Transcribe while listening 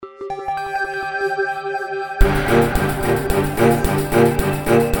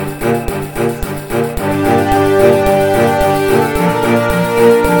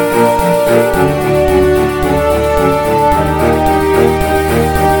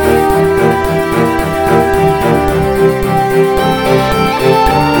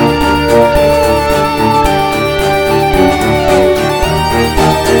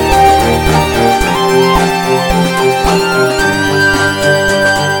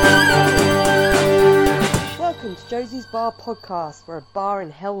Josie's Bar podcast. We're a bar in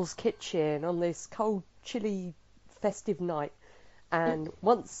Hell's Kitchen on this cold, chilly, festive night. And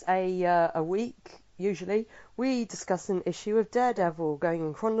once a week, usually, we discuss an issue of Daredevil, going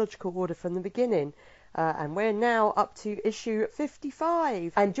in chronological order from the beginning. And we're now up to issue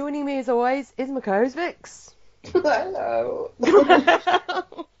 55. And joining me, as always, is my co-host Vix. Hello.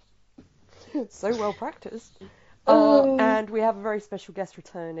 So well practiced. And we have a very special guest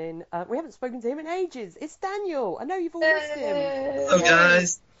returning. We haven't spoken to him in ages. It's Daniel. I know you've all missed him. Hello,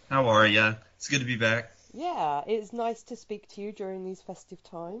 guys. How are ya? It's good to be back. Yeah, it's nice to speak to you during these festive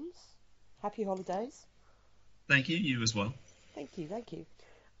times. Happy holidays. Thank you. You as well. Thank you.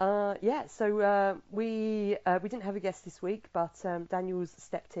 So we didn't have a guest this week, but Daniel's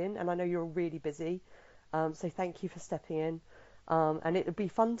stepped in, and I know you're really busy. So thank you for stepping in. And it would be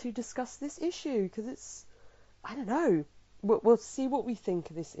fun to discuss this issue because it's, I don't know. We'll see what we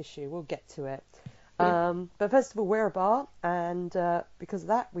think of this issue. We'll get to it. But first of all, we're a bar, and because of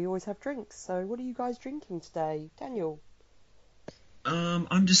that, we always have drinks. So what are you guys drinking today, Daniel?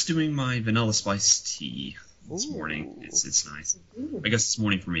 I'm just doing my vanilla spice tea this morning. It's nice. I guess it's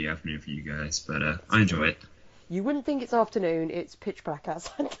morning for me, afternoon for you guys, but I enjoy it. You wouldn't think it's afternoon. It's pitch black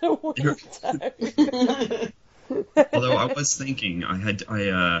outside the window. Although I was thinking,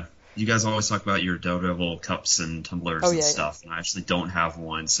 you guys always talk about your Daredevil cups and tumblers and stuff, and I actually don't have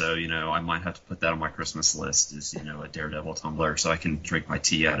one, so, I might have to put that on my Christmas list as, a Daredevil tumbler, so I can drink my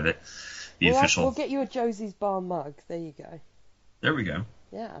tea out of it. Official. We'll get you a Josie's Bar mug. There you go. There we go.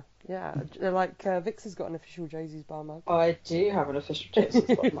 Yeah. Like, Vix has got an official Josie's Bar mug. I do have an official Josie's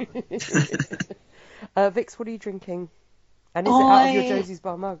Bar mug. Vix, what are you drinking? And is it out of your Josie's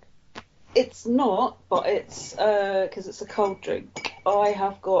Bar mug? It's not, but it's, because it's a cold drink. I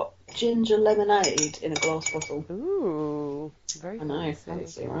have got ginger lemonade in a glass bottle. Ooh, very fancy. I know,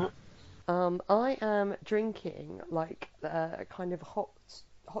 fancy, right? I am drinking, like, a kind of hot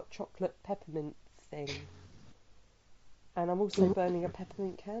chocolate peppermint thing. And I'm also burning a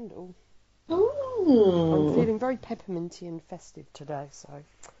peppermint candle. Ooh. I'm feeling very pepperminty and festive today, so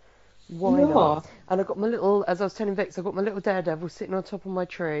why not? And I've got my little, as I was telling Vix, I've got my little Daredevil sitting on top of my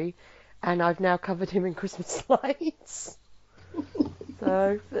tree, and I've now covered him in Christmas lights.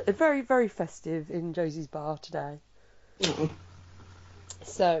 So, very, very festive in Josie's Bar today.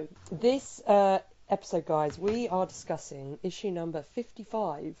 So, this episode, guys, we are discussing issue number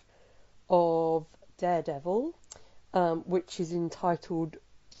 55 of Daredevil, which is entitled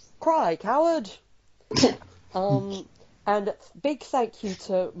Cry, Coward! And big thank you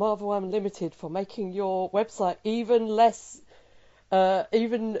to Marvel Unlimited for making your website even less,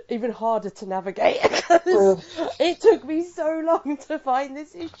 even harder to navigate, because it took me so long to find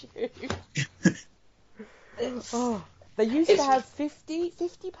this issue. They used to have 50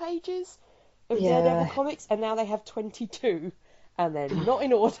 pages of Daredevil comics, and now they have 22, and they're not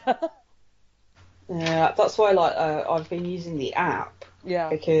in order. Yeah, that's why I've been using the app. Yeah.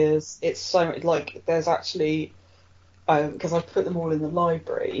 Because it's so there's actually because I put them all in the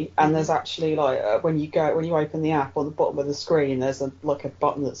library, and there's actually when you open the app, on the bottom of the screen there's a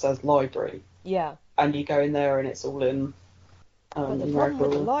button that says library. Yeah. And you go in there and it's all in. But the problem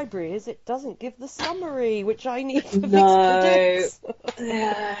with the library is it doesn't give the summary, which I need to fix the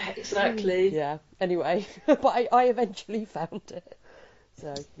Yeah, exactly. Yeah. Anyway, but I eventually found it.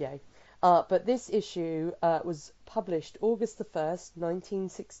 So yay. But this issue was published August the 1st,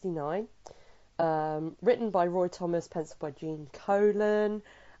 1969. Written by Roy Thomas, penciled by Gene Colan.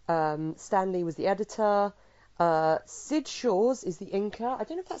 Stan Lee was the editor. Sid Shores is the inker. I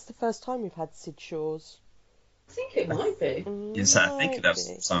don't know if that's the first time we've had Sid Shores. I think it might be. Yes, I think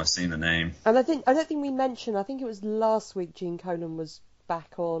that's I've seen the name. And I don't think we mentioned. I think it was last week Gene Colan was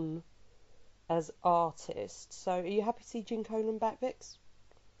back on as artist. So are you happy to see Gene Colan back, Vix?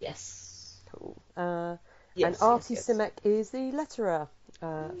 Yes. Cool. And Artie Simek is the letterer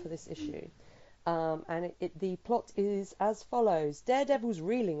for this issue. And the plot is as follows. Daredevil's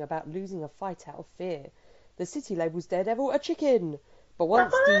reeling about losing a fight out of fear. The city labels Daredevil a chicken. But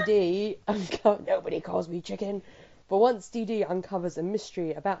once DD... Nobody calls me chicken. But once DD uncovers a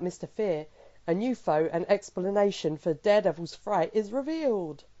mystery about Mr. Fear, a new foe and explanation for Daredevil's fright is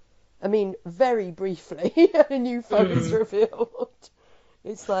revealed. I mean, very briefly, a new foe is revealed.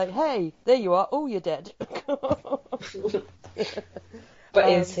 It's like, hey, there you are. Oh, you're dead. But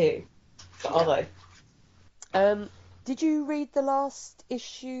is who? But are they? Did you read the last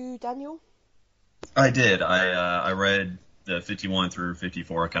issue, Daniel? I did. I read the 51 through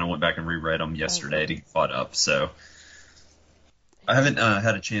 54. I kind of went back and reread them yesterday to get caught up. So I haven't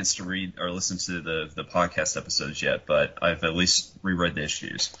had a chance to read or listen to the podcast episodes yet, but I've at least reread the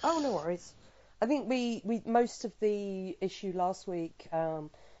issues. Oh, no worries. I think we most of the issue last week,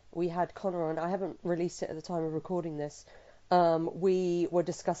 we had Connor on. I haven't released it at the time of recording this. We were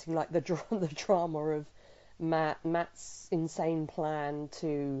discussing like the drama of Matt's insane plan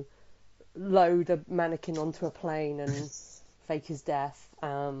to load a mannequin onto a plane and fake his death,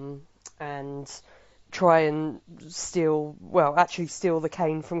 and try and steal the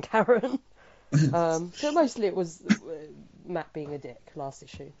cane from Karen. So mostly it was Matt being a dick last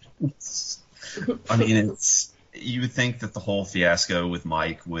issue. I mean, you would think that the whole fiasco with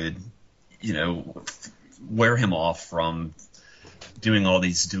Mike would, wear him off from doing all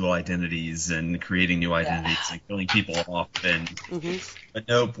these dual identities and creating new identities and killing people off. But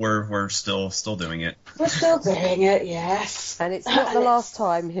nope, we're still doing it. We're still doing it, yes. And it's not the last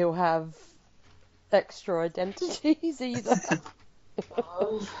time he'll have extra identities either.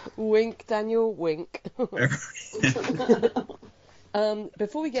 Wink, Daniel, wink.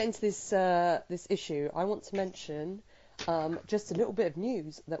 Before we get into this issue, I want to mention just a little bit of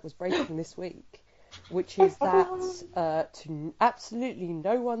news that was breaking this week, which is that, to absolutely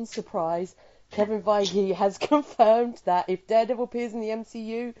no one's surprise, Kevin Feige has confirmed that if Daredevil appears in the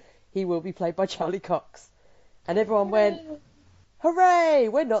MCU, he will be played by Charlie Cox. And everyone went, hooray!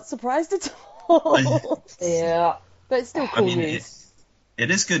 We're not surprised at all. Yeah. But it's still cool news.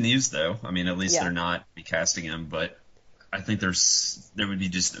 It is good news, though. I mean, at least they're not recasting him, but I think there would be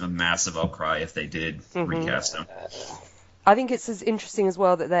just a massive outcry if they did recast him. I think it's as interesting as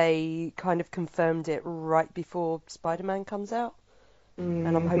well that they kind of confirmed it right before Spider-Man comes out, and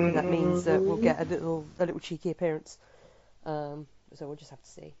I'm hoping that means that we'll get a little cheeky appearance. So we'll just have to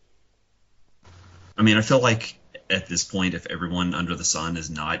see. I mean, I feel like at this point, if everyone under the sun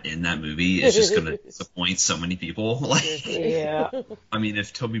is not in that movie, it's just going to disappoint so many people. I mean,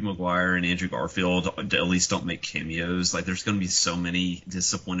 if Tobey Maguire and Andrew Garfield at least don't make cameos, there's going to be so many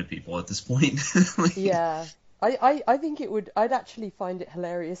disappointed people at this point. Yeah. I think I'd actually find it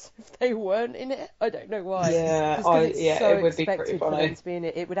hilarious if they weren't in it. I don't know why. Yeah, it would be pretty funny for them to be in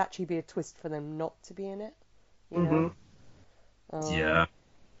it. It would actually be a twist for them not to be in it. You know? Yeah.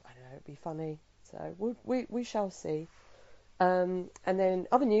 I don't know, it'd be funny. So we shall see. And then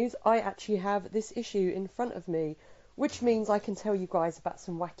other news, I actually have this issue in front of me, which means I can tell you guys about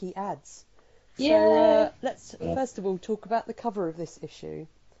some wacky ads. Yeah. So let's first of all talk about the cover of this issue.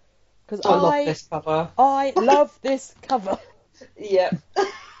 Because I love this cover. I love this cover. Yeah.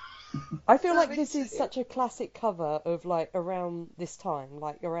 I feel like this is such a classic cover of around this time,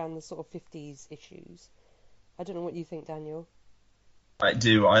 around the sort of 50s issues. I don't know what you think, Daniel. I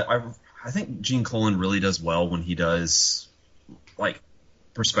do. I think Gene Colan really does well when he does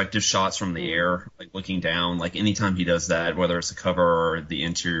perspective shots from the air, looking down. Anytime he does that, whether it's a cover or the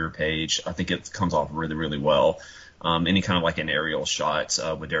interior page, I think it comes off really, really well. Any kind of an aerial shot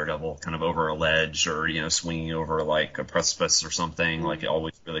with Daredevil kind of over a ledge or swinging over a precipice or something, it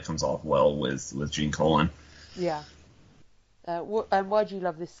always really comes off well with Gene Colan. Yeah. And why do you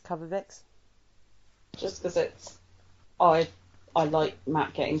love this cover, Vix? Just because I like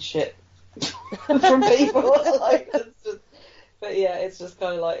Matt getting shit from people. But yeah, it's just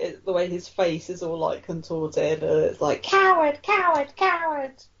kind of the way his face is all contorted, and it's coward.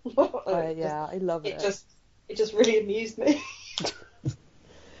 Yeah, I love it. It just really amused me.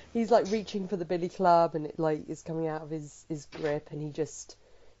 He's reaching for the billy club, and it is coming out of his grip, and he just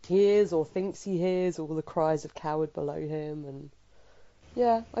hears or thinks he hears all the cries of coward below him, and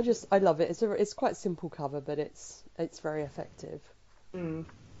yeah, I love it. It's quite a simple cover, but it's very effective.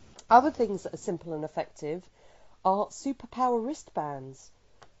 Other things that are simple and effective are superpower wristbands,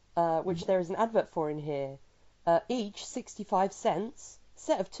 which there is an advert for in here. Each 65 cents,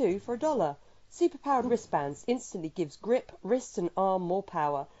 set of 2 for $1. Superpowered wristbands instantly gives grip, wrist and arm more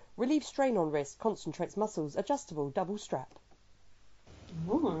power, relieves strain on wrist, concentrates muscles, adjustable, double strap.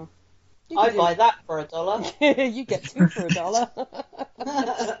 I'd buy that for $1. You get 2 for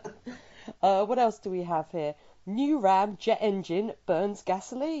 $1. What else do we have here? New Ram jet engine burns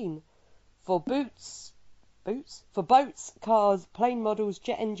gasoline. For boats, cars, plane models,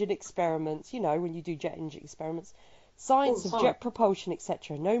 jet engine experiments. When you do jet engine experiments. Science of jet propulsion,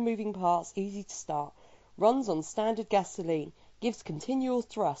 etc. No moving parts, easy to start. Runs on standard gasoline. Gives continual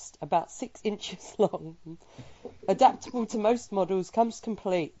thrust, about 6 inches long. Adaptable to most models, comes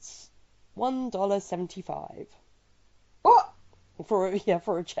complete. $1.75. What? For a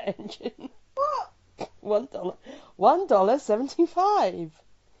jet engine. What? $1.75.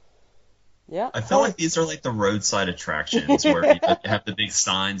 Yeah. I feel like these are the roadside attractions where you have the big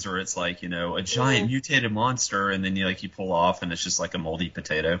signs where it's a giant mutated monster, and then you pull off and it's just a moldy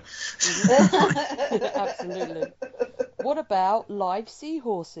potato. Absolutely. What about live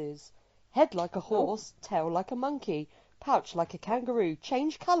seahorses? Head like a horse, tail like a monkey, pouch like a kangaroo,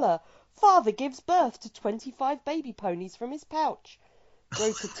 change colour. Father gives birth to 25 baby ponies from his pouch.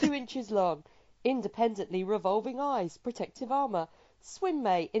 Grow to 2 inches long. Independently revolving eyes, protective armour. Swim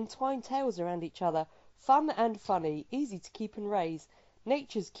mate, entwined tails around each other. Fun and funny, easy to keep and raise.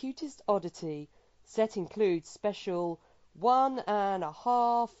 Nature's cutest oddity. Set includes special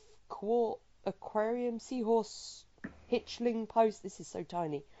 1.5 quart aquarium seahorse hitchling post. This is so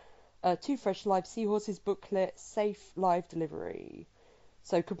tiny. 2 fresh live seahorses booklet, safe live delivery.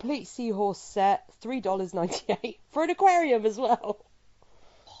 So complete seahorse set, $3.98 for an aquarium as well.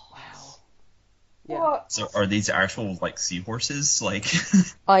 Wow. Yeah. What? So are these actual like seahorses? Like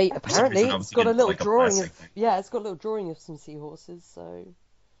Apparently it's got a little like drawing plastic of thing. yeah, it's got a little drawing of some seahorses. So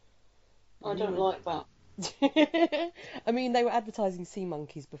I don't like that. I mean, they were advertising sea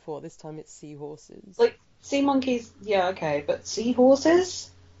monkeys before. This time it's seahorses. Like sea monkeys, yeah, okay, but seahorses?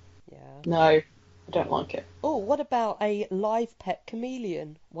 Yeah. No, I don't like it. Oh, what about a live pet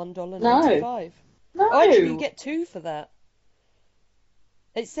chameleon? $1.95. No. Oh, actually, you get 2 for that.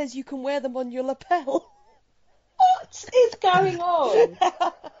 It says you can wear them on your lapel. What is going on?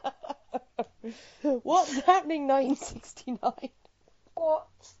 What's happening, 1969? What?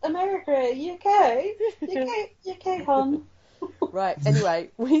 America, UK? UK, hon. Right,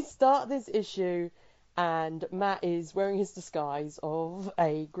 anyway, we start this issue and Matt is wearing his disguise of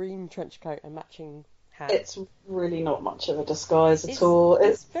a green trench coat and matching hat. It's really not much of a disguise at all.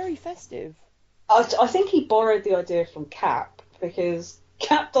 It's very festive. I think he borrowed the idea from Cap, because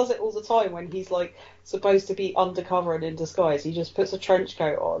Cap does it all the time when he's like supposed to be undercover and in disguise. He just puts a trench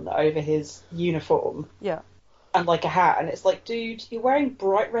coat on over his uniform. Yeah. And like a hat, and it's like, dude, you're wearing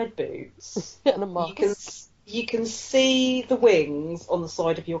bright red boots. And a mask. You can see the wings on the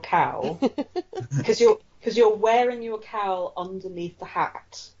side of your cowl because you're wearing your cowl underneath the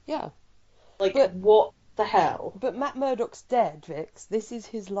hat. Yeah. Like, But- what the hell? But Matt Murdock's dead, Vix. This is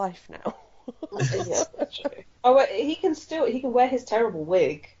his life now. Yeah, that's true. Oh, well, he can wear his terrible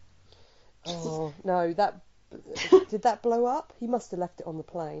wig. Oh, no, did that blow up? He must have left it on the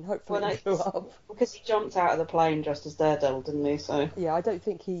plane. Hopefully it blew up. Because he jumped out of the plane dressed as Daredevil, didn't he? So Yeah, I don't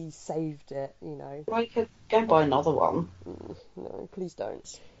think he saved it, you know. well, you could go and buy another one. No, please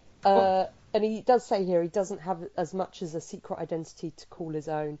don't. And he does say here he doesn't have as much as a secret identity to call his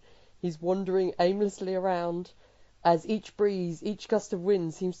own. He's wandering aimlessly around as each breeze, each gust of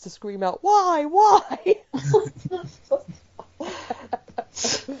wind seems to scream out, "Why? Why?"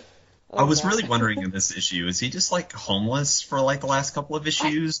 I was really wondering in this issue, is he just like homeless for like the last couple of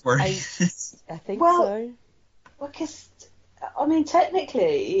issues? I think Well, so. Well, because, I mean,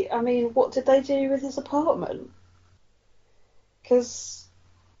 technically, what did they do with his apartment? Because,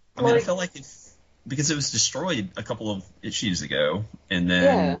 I mean, I feel like because it was destroyed a couple of issues ago, and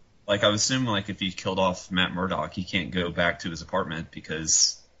then like I would assume like if he killed off Matt Murdock, he can't go back to his apartment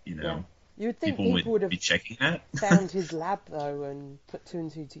because You would think people would have be checking that. found his lab though and put 2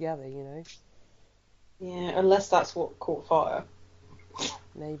 and 2 together, you know. yeah, unless that's what caught fire.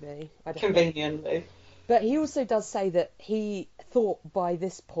 Maybe. I don't know. Conveniently. But he also does say that he thought by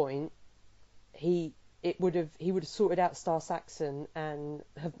this point he would have sorted out Star Saxon and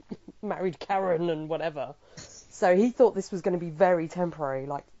have married Karen and whatever. So he thought this was going to be very temporary,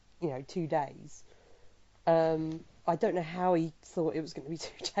 like 2 days. I don't know how he thought it was going to be 2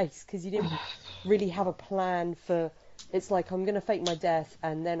 days because he didn't really have a plan for. It's like, I'm going to fake my death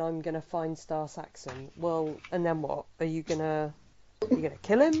and then I'm going to find Star Saxon. Well, and then what? Are you gonna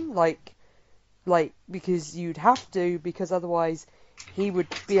kill him? Like because you'd have to, because otherwise he would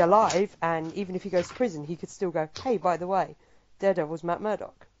be alive, and even if he goes to prison, he could still go, hey, by the way, Daredevil's Matt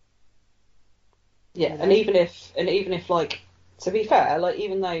Murdock. Yeah, and even if like, to be fair, like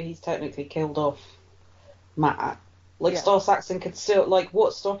even though he's technically killed off Matt, like Star Saxon could still, like,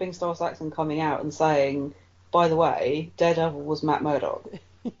 what's stopping Star Saxon coming out and saying, by the way, Daredevil was Matt Murdock?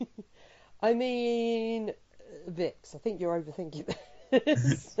 I mean, Vix, I think you're overthinking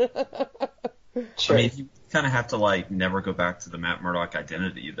this. True. I mean, you kind of have to like never go back to the Matt Murdock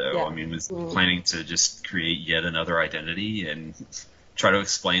identity, though. Yeah. I mean, was planning to just create yet another identity and try to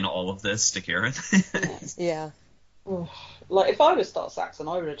explain all of this to Karen. Yeah. Like, if I was Star Saxon,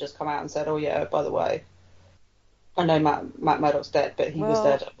 I would have just come out and said, oh yeah, by the way, I know Matt Murdock's dead, but he was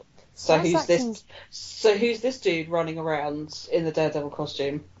Daredevil. So who's this dude running around in the Daredevil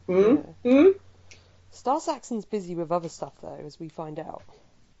costume? Star Saxon's busy with other stuff, though, as we find out.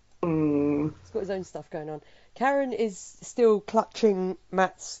 Mm. He's got his own stuff going on. Karen is still clutching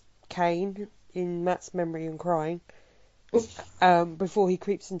Matt's cane in Matt's memory and crying before he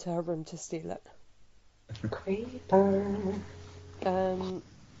creeps into her room to steal it. Creeper.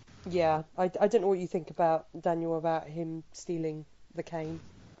 Yeah, I don't know what you think about Daniel about him stealing the cane.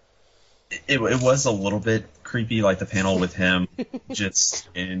 It was a little bit creepy, like the panel with him just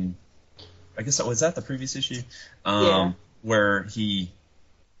in. I guess that was that the previous issue, Yeah. where he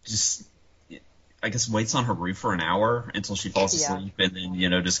just, I guess, waits on her roof for an hour until she falls Yeah. asleep, and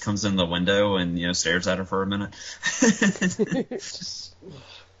then just comes in the window and stares at her for a minute.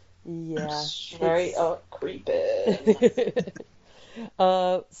 Yeah, Straight up creepy.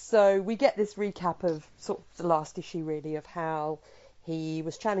 So we get this recap of sort of the last issue, really, of how he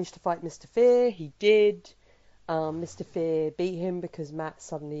was challenged to fight Mr. Fear. He did. Mr. Fear beat him because Matt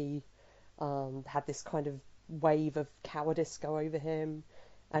suddenly had this kind of wave of cowardice go over him,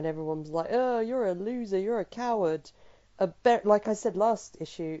 and everyone was like, "Oh, you're a loser. You're a coward." Like I said last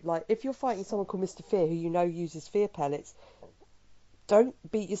issue, like if you're fighting someone called Mr. Fear who uses fear pellets, don't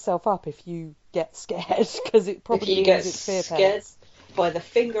beat yourself up if you get scared, because it probably means it's fear pellets. By the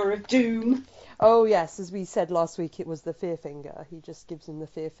finger of doom. Oh yes, as we said last week, it was the fear finger. He just gives him the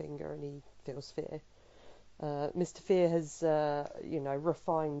fear finger and he feels fear. Mr. Fear has,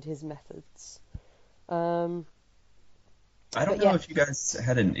 refined his methods. I don't know if you guys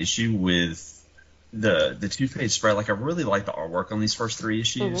had an issue with the 2-page spread. Like, I really like the artwork on these first 3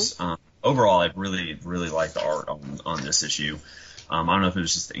 issues. Mm-hmm. Overall, I really, really like the art on this issue. I don't know if it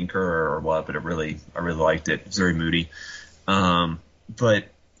was just the inker or what, but I really liked it. It's very moody. But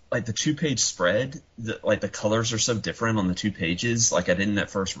like the 2-page spread, the colors are so different on the 2 pages. Like, I didn't at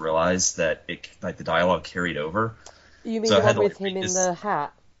first realize that the dialogue carried over. You mean the one with him in the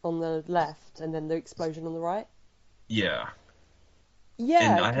hat on the left and then the explosion on the right? Yeah.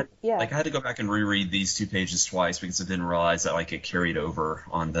 Yeah. And I had to go back and reread these 2 pages twice because I didn't realize that it carried over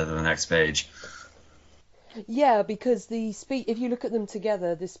on the next page. Yeah, because if you look at them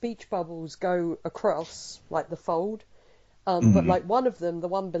together, the speech bubbles go across like the fold. But like one of them, the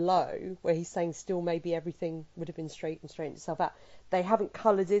one below, where he's saying still maybe everything would have been straightened itself out, they haven't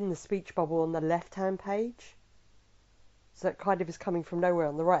coloured in the speech bubble on the left-hand page. So that kind of is coming from nowhere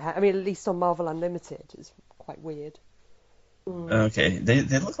on the right hand. I mean, at least on Marvel Unlimited, it's quite weird. Okay,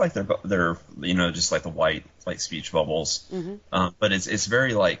 they look like they're just like the white speech bubbles, but it's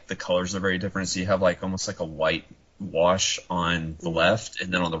very the colors are very different. So you have almost like a white wash on the left,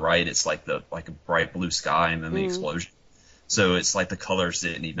 and then on the right it's like a bright blue sky, and then the explosion. So it's like the colors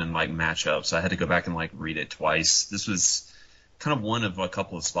didn't even match up. So I had to go back and read it twice. This was kind of one of a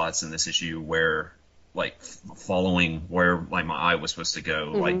couple of spots in this issue where following where my eye was supposed to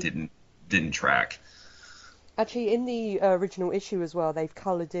go didn't track. Actually, in the original issue as well, they've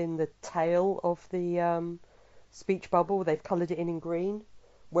coloured in the tail of the speech bubble. They've coloured it in green,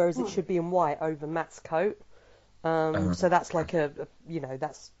 whereas it should be in white over Matt's coat. So that's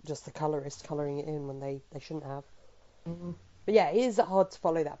that's just the colorist colouring it in when they shouldn't have. But yeah, it is hard to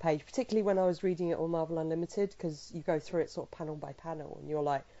follow that page, particularly when I was reading it on Marvel Unlimited, because you go through it sort of panel by panel, and you're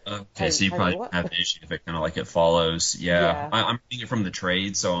like, okay, so you probably have an issue if it kind of it follows. Yeah. I'm reading it from the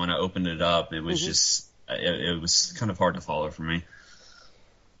trade, so when I opened it up, it was just it was kind of hard to follow for me.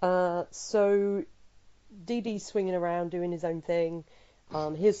 So Dee Dee's swinging around doing his own thing.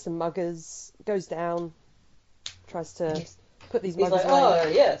 Here's some muggers, goes down, tries to put these muggers away.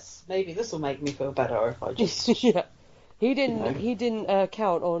 Oh yes, maybe this will make me feel better if I just yeah. He didn't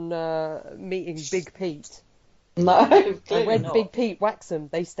count on meeting Big Pete. No, and when not. Big Pete whacks them,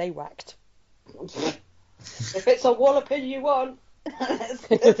 they stay whacked. If it's a walloping you want,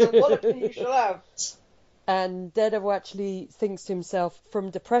 it's a walloping you shall have. And Daredevil actually thinks to himself, from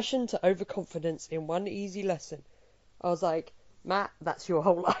depression to overconfidence in one easy lesson. I was like, Matt, that's your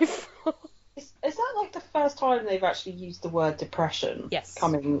whole life. Is that the first time they've actually used the word depression? Yes.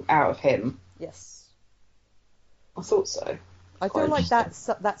 Coming out of him? Yes. I thought so. I feel like that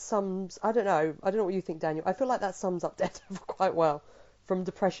sums... I don't know what you think, Daniel. I feel like that sums up Daredevil quite well. From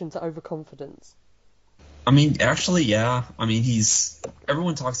depression to overconfidence. I mean, actually, yeah. I mean,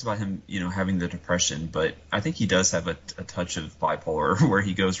 everyone talks about him, having the depression, but I think he does have a touch of bipolar where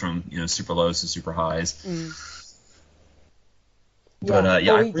he goes from, super lows to super highs. Yeah. But,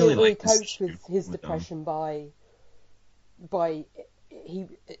 yeah, I really like this. He copes with his depression by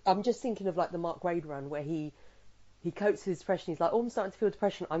I'm just thinking of the Mark Waid run where he copes with his depression. He's like, I'm starting to feel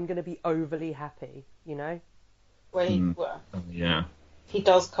depression. I'm going to be overly happy, Where he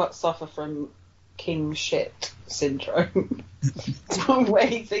does suffer from king shit syndrome, where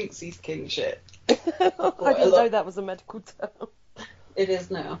he thinks he's king shit. I didn't know that was a medical term. It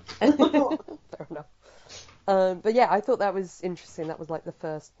is now. Fair enough. But yeah, I thought that was interesting. That was the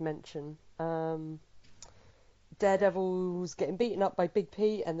first mention. Daredevil's getting beaten up by Big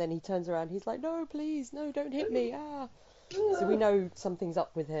Pete, and then he turns around. He's like, "No, please, no, don't hit me!" So we know something's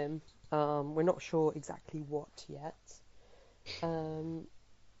up with him. We're not sure exactly what yet.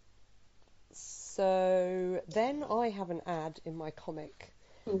 So then I have an ad in my comic,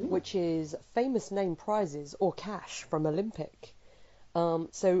 which is famous name prizes or cash from Olympic.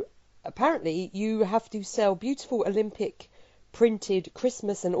 So apparently you have to sell beautiful Olympic printed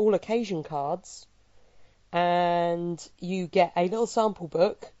Christmas and all occasion cards, and you get a little sample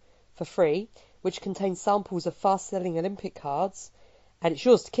book for free, which contains samples of fast-selling Olympic cards, and it's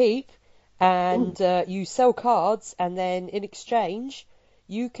yours to keep. And you sell cards, and then in exchange,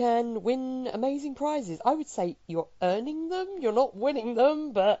 you can win amazing prizes. I would say you're earning them, you're not winning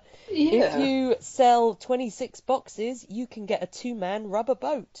them, but if you sell 26 boxes, you can get a 2-man rubber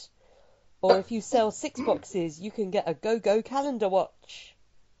boat. Or if you sell 6 boxes, you can get a Go-Go calendar watch.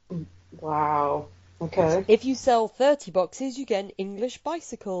 Wow. Okay. If you sell 30 boxes, you get an English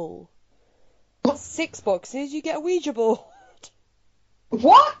bicycle. 6 boxes, you get a Ouija board.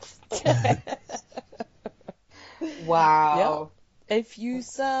 What? Wow. Yep. If you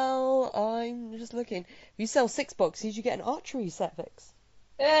sell, I'm just looking. If you sell 6 boxes, you get an archery set, Vix.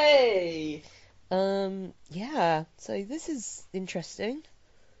 Hey. Yeah. So this is interesting.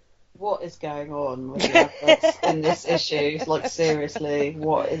 What is going on with the adverts in this issue? Like, seriously,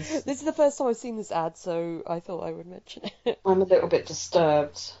 what is... This is the first time I've seen this ad, so I thought I would mention it. I'm a little bit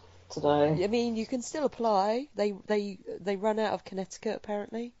disturbed today. I mean, you can still apply. They run out of Connecticut,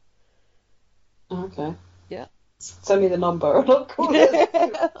 apparently. Okay. Yeah. Send me the number and I'll call it.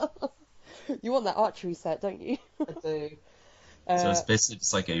 You want that archery set, don't you? I do. So it's basically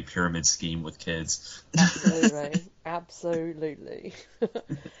just like a pyramid scheme with kids. Absolutely. Absolutely.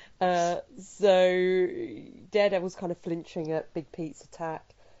 So Daredevil's kind of flinching at Big Pete's attack.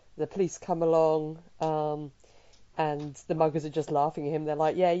 The police come along, and the muggers are just laughing at him. They're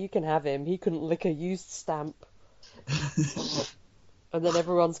like, yeah, you can have him. He couldn't lick a used stamp. And then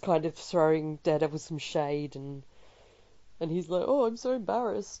everyone's kind of throwing Daredevil some shade, and he's like, oh, I'm so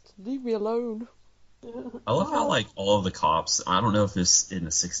embarrassed. Leave me alone. I love how, like, all of the cops, I don't know if it's in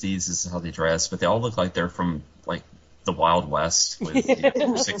the 60s, this is how they dress, but they all look like they're from, like, the Wild West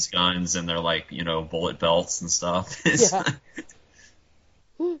with 6 guns and they're, like, bullet belts and stuff.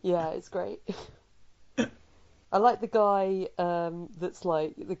 Yeah, it's great. I like the guy that's,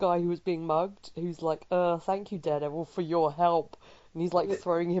 like, the guy who was being mugged, who's like, thank you, Daredevil, for your help. And he's, like,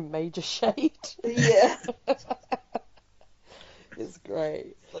 throwing him major shade. Yeah. It's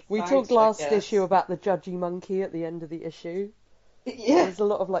great. Like, We talked last issue about the judgy monkey at the end of the issue. Yeah. There's a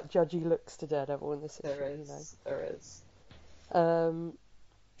lot of like judgy looks to Daredevil in this issue. There is.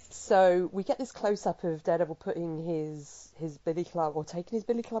 So we get this close up of Daredevil putting his billy club, or taking his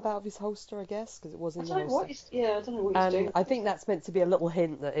billy club out of his holster, I guess, because it was in the holster. I don't know what he's doing. I think that's meant to be a little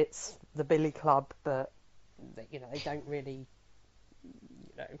hint that it's the billy club, but they don't really,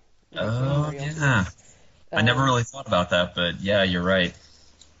 Oh yeah. I never really thought about that, but yeah, you're right.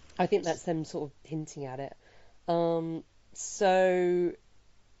 I think that's them sort of hinting at it. So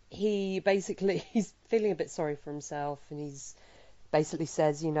he's feeling a bit sorry for himself, and he's basically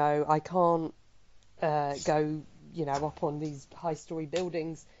says, I can't go, up on these high-story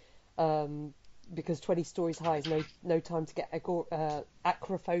buildings because 20 stories high is no time to get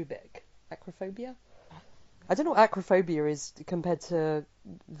acrophobic. Acrophobia? I don't know what acrophobia is compared to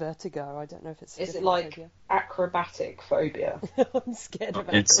vertigo. I don't know if it's... Is it like phobia. Acrobatic phobia? I'm scared of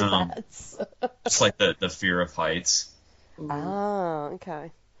acrobats. It's like the fear of heights. Ah,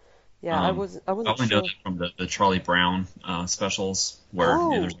 okay. Yeah, I wasn't sure. I know that from the Charlie Brown specials, where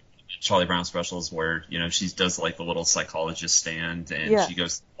there's Charlie Brown specials where she does like the little psychologist stand, and she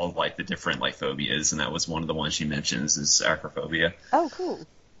goes through all like the different like phobias, and that was one of the ones she mentions is acrophobia. Oh, cool.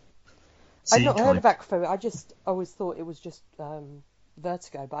 I've not heard of acrophobia. I just always thought it was just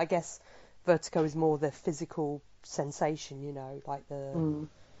vertigo, but I guess vertigo is more the physical sensation, like the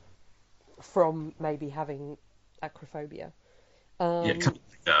from maybe having acrophobia. Yeah, kind of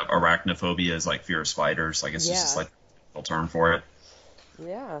like arachnophobia is like fear of spiders. I guess it's just like a term for it.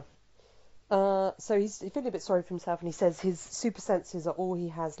 Yeah. So he's feeling a bit sorry for himself, and he says his super senses are all he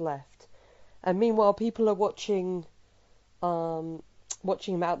has left. And meanwhile, people are watching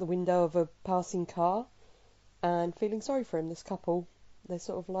him out the window of a passing car and feeling sorry for him, this couple. They're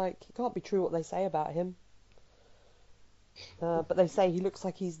sort of like, it can't be true what they say about him. But they say he looks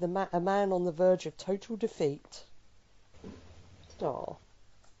like he's a man on the verge of total defeat. Oh.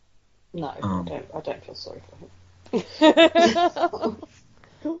 No, I don't feel sorry for him.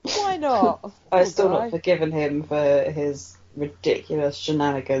 Why not? I've still not forgiven him for his ridiculous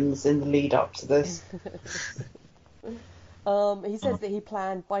shenanigans in the lead up to this. He says that he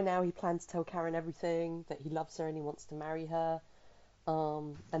planned to tell Karen everything, that he loves her and he wants to marry her.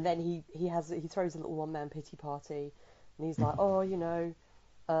 And then he throws a little one-man pity party, and he's like, oh,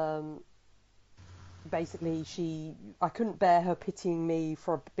 basically I couldn't bear her pitying me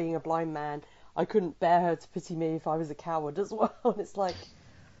for being a blind man. I couldn't bear her to pity me if I was a coward as well. And it's like,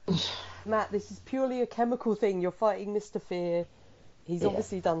 Matt, this is purely a chemical thing. You're fighting Mr. Fear. He's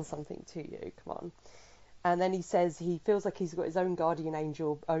obviously done something to you. Come on. And then he says he feels like he's got his own guardian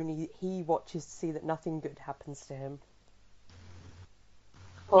angel, only he watches to see that nothing good happens to him.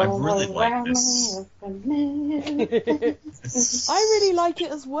 I really like this. I really like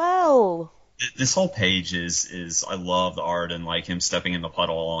it as well. This whole page is I love the art and like him stepping in the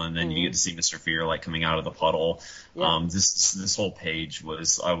puddle, and then you get to see Mr. Fear like coming out of the puddle. Yeah. This whole page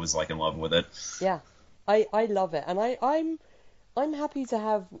I was like in love with it. Yeah, I love it, and I'm happy to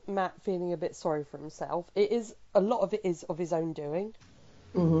have Matt feeling a bit sorry for himself. A lot of it is of his own doing,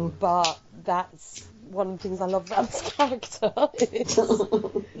 but that's one of the things I love about his character.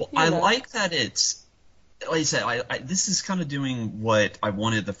 I like that it's, like I said, this is kind of doing what I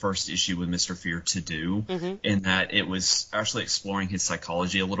wanted the first issue with Mr. Fear to do, in that it was actually exploring his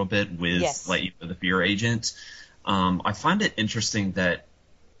psychology a little bit with the Fear agent. I find it interesting that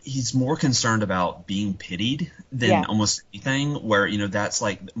he's more concerned about being pitied than almost anything, where, that's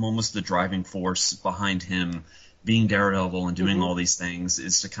like almost the driving force behind him being Daredevil and doing all these things,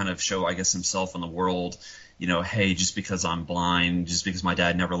 is to kind of show, I guess, himself in the world, hey, just because I'm blind, just because my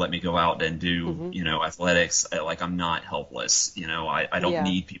dad never let me go out and do, athletics, like I'm not helpless. I don't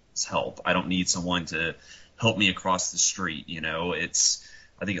need people's help. I don't need someone to help me across the street.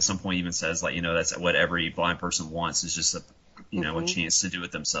 I think at some point he even says, like, that's what every blind person wants, is just a chance to do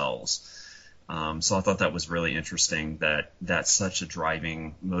it themselves. So I thought that was really interesting, that that's such a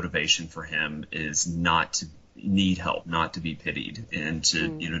driving motivation for him, is not to need help, not to be pitied, and to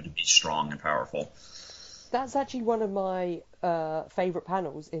to be strong and powerful. That's actually one of my favorite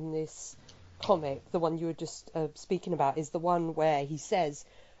panels in this comic. The one you were just speaking about is the one where he says,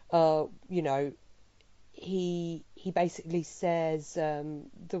 he basically says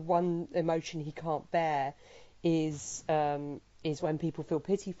the one emotion he can't bear is when people feel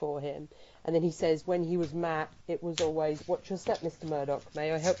pity for him. And then he says, when he was Matt, it was always, watch your step, Mr. Murdoch.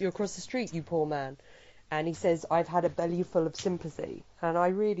 May I help you across the street, you poor man? And he says, I've had a belly full of sympathy. And I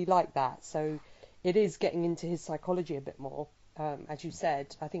really like that. So it is getting into his psychology a bit more, as you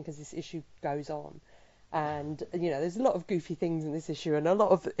said, I think, as this issue goes on. And, there's a lot of goofy things in this issue, and a lot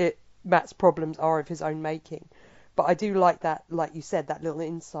of Matt's problems are of his own making. But I do like that, like you said, that little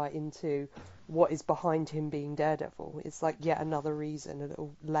insight into what is behind him being Daredevil. It's like yet another reason, a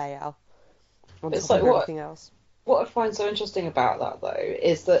little layer on top of everything else. What I find so interesting about that, though,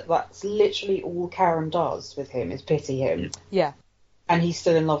 is that that's literally all Karen does with him, is pity him. Yeah. And he's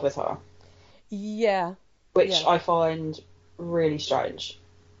still in love with her. Yeah. Which I find really strange.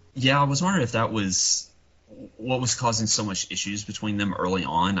 Yeah, I was wondering if that was what was causing so much issues between them early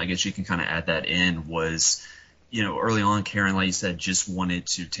on. I guess you can kind of add that in, was, early on, Karen, like you said, just wanted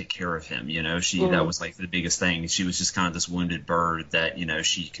to take care of him. That was like the biggest thing. She was just kind of this wounded bird that,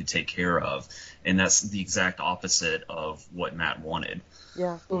 she could take care of. And that's the exact opposite of what Matt wanted.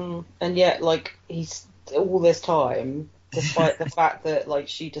 Yeah. And yet, like, he's all this time, despite the fact that, like,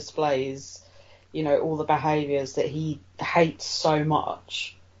 she displays, all the behaviours that he hates so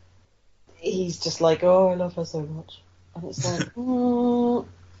much, he's just like, oh, I love her so much. And it's like,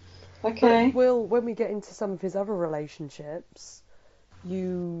 okay. But when we get into some of his other relationships,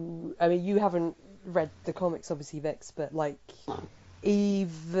 you haven't read the comics, obviously, Vix, but, like,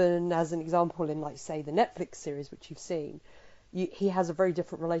 even as an example in, like, say, the Netflix series, which you've seen, he has a very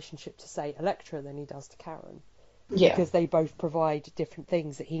different relationship to, say, Elektra than he does to Karen. Yeah. Because they both provide different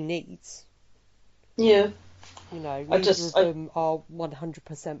things that he needs. Yeah. Neither of them are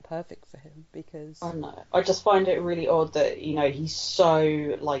 100% perfect for him, because... I know. I just find it really odd that, he's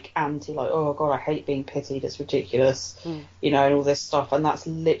so, like, anti, like, oh, God, I hate being pitied, it's ridiculous, and all this stuff, and that's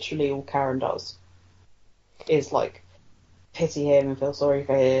literally all Karen does. Is, like, pity him and feel sorry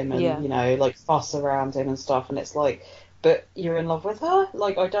for him and, like, fuss around him and stuff, and it's like, but you're in love with her?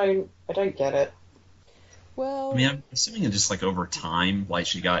 Like, I don't get it. Well... I mean, I'm assuming it just, like, over time, like,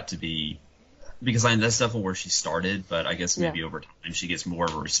 she got to be... Because that's definitely where she started, but I guess maybe over time she gets more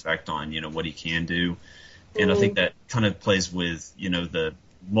of a respect on, what he can do. And I think that kind of plays with, the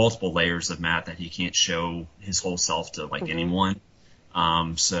multiple layers of Matt, that he can't show his whole self to, like, anyone.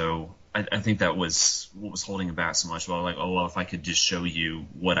 So I think that was what was holding him back so much. Well, like, oh, well, if I could just show you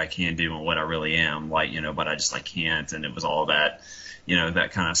what I can do and what I really am, like, but I can't. And it was all that,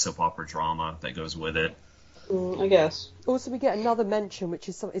 that kind of soap opera drama that goes with it. I guess. Also, we get another mention, which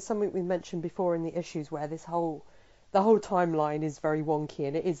is something we mentioned before in the issues, where the whole timeline is very wonky,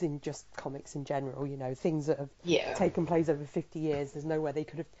 and it is in just comics in general. You know, things that have taken place over 50 years. There's no way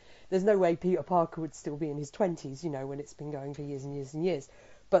There's no way Peter Parker would still be in his 20s. You know, when it's been going for years and years and years.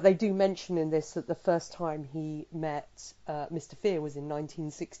 But they do mention in this that the first time he met Mr. Fear was in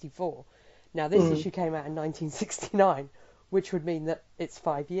 1964. Now, this issue came out in 1969, which would mean that it's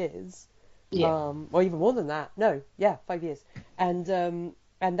 5 years. Yeah. Or even more than that. No, yeah, 5 years. And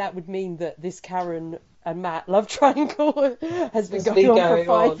that would mean that this Karen and Matt love triangle has been going on for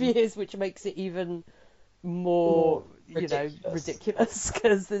 5 years, which makes it even more ridiculous,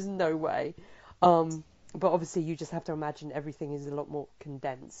 because there's no way. But obviously, you just have to imagine everything is a lot more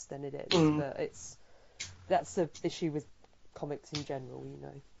condensed than it is. But that's the issue with comics in general, you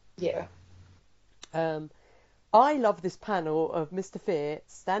know. Yeah. I love this panel of Mr. Fear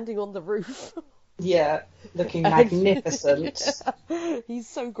standing on the roof. Yeah, looking magnificent. Yeah, he's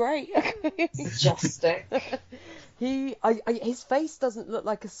so great. Majestic. His face doesn't look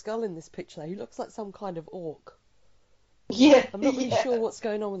like a skull in this picture. He looks like some kind of orc. Yeah. I'm not really sure what's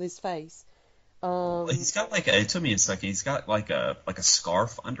going on with his face. He's got it took me a second. He's got like a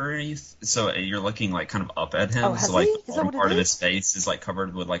scarf underneath, so you're looking like kind of up at him. Oh, has so like he? the bottom part of his face is like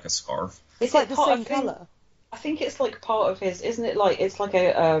covered with like a scarf. It's like the same colour. I think it's like part of his, isn't it? Like it's like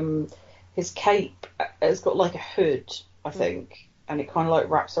his cape has got like a hood, I think, and it kind of like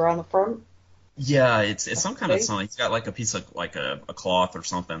wraps around the front. Yeah, it's some kind of something. He's got like a piece of like a cloth or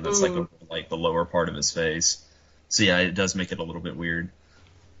something that's like like the lower part of his face. So yeah, it does make it a little bit weird.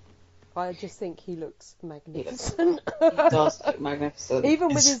 I just think he looks magnificent. He does look magnificent. Even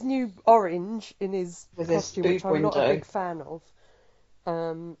with his new orange in his costume, which I'm not a big fan of.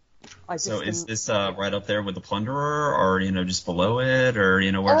 Is this right up there with the Plunderer, or just below it, or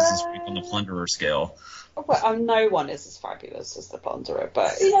where does this rank on the Plunderer scale? Well, no one is as fabulous as the Plunderer,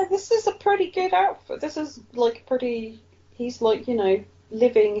 but this is a pretty good outfit. This is like pretty. He's like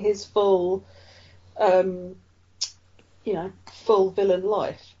living his full, full villain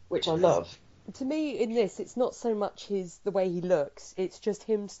life, which I love. To me, in this, it's not so much the way he looks. It's just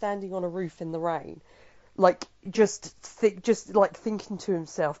him standing on a roof in the rain. Like, just thinking to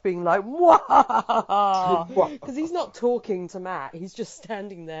himself, being like, "Wah!" Because he's not talking to Matt. He's just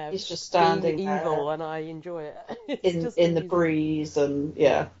standing there. He's just standing being evil, and I enjoy it. in the breeze, and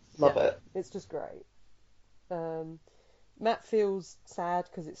love it. It's just great. Matt feels sad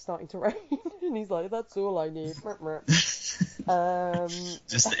because it's starting to rain, and he's like, "That's all I need." Just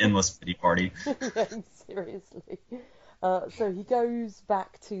the endless pity party. Yeah, seriously. So he goes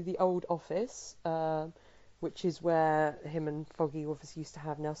back to the old office, which is where him and Foggy obviously used to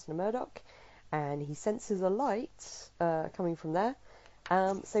have Nelson and Murdoch, and he senses a light coming from there.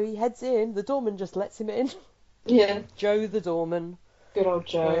 So he heads in. The doorman just lets him in. Yeah. Joe the doorman. Good old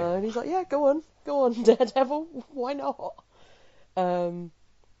Joe. And he's like, "Yeah, go on, Daredevil. Why not?" And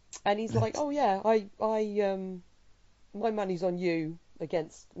he's like, "Oh yeah, I my money's on you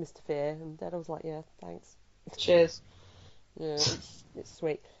against Mr. Fear." And Daredevil's like, "Yeah, thanks. Cheers." Yeah, it's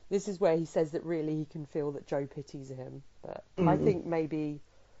sweet. This is where he says that really he can feel that Joe pities him, but I think maybe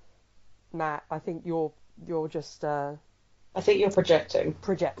Matt, I think you're just I think you're projecting.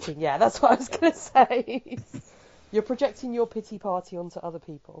 Projecting, yeah, that's what I was gonna say. You're projecting your pity party onto other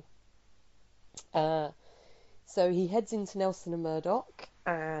people. So he heads into Nelson and Murdoch,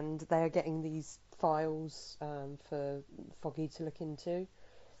 and they are getting these files for Foggy to look into.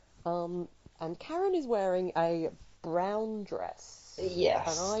 And Karen is wearing a brown dress.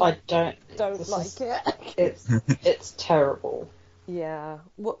 Yes, and I don't like it. It's terrible. Yeah.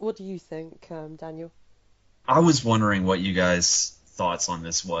 What do you think, Daniel? I was wondering what you guys' thoughts on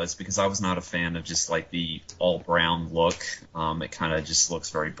this was, because I was not a fan of just like the all brown look. It kind of just looks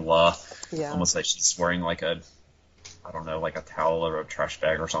very blah. Yeah. Almost like she's wearing like a towel or a trash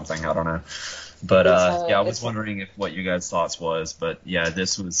bag or something. I don't know. But I was wondering what you guys' thoughts was. But yeah,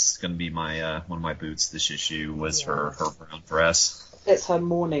 this was going to be my one of my boots. This issue was her brown dress. It's her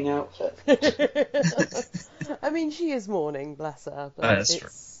mourning outfit. I mean, she is mourning, bless her. But that's true.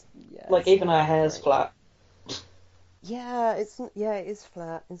 Yeah, like even her hair's flat. Yeah, it is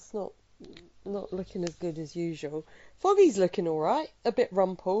flat. It's not looking as good as usual. Foggy's looking all right, a bit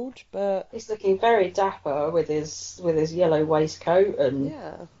rumpled, but he's looking very dapper with his yellow waistcoat and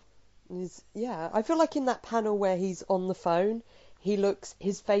I feel like in that panel where he's on the phone,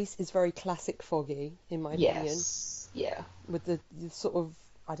 his face is very classic Foggy in my opinion. Yeah. With the sort of,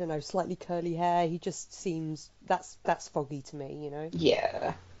 I don't know, slightly curly hair, he just seems that's Foggy to me,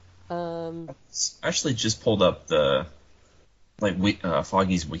 Yeah. I actually just pulled up the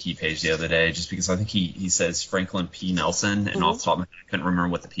Foggy's wiki page the other day, just because I think he says Franklin P. Nelson, and off the top of my head, I couldn't remember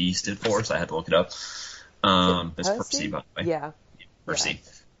what the P stood for, so I had to look it up. It's Percy, by the way. Yeah. Percy.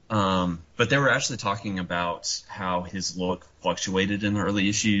 Yeah. But they were actually talking about how his look fluctuated in the early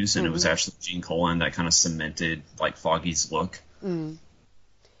issues, and it was actually Gene Colan that kind of cemented like Foggy's look.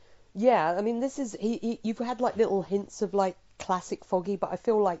 Yeah, I mean, this is you've had like little hints of like classic Foggy, but I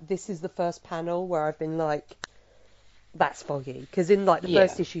feel like this is the first panel where I've been like, that's Foggy, because in like the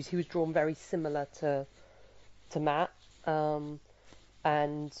first issues he was drawn very similar to Matt, and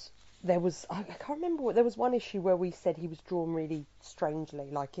there was I can't remember there was one issue where we said he was drawn really strangely,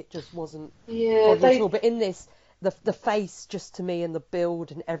 like it just wasn't Foggy at all. But in this, the face just to me and the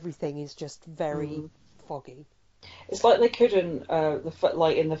build and everything is just very Foggy. It's like they couldn't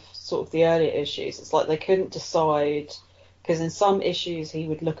like in the sort of the earlier issues. It's like they couldn't decide. Because in some issues he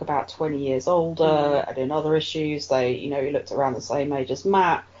would look about 20 years older, and in other issues he looked around the same age as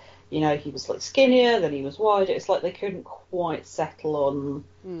Matt. He was like skinnier, then he was wider. It's like they couldn't quite settle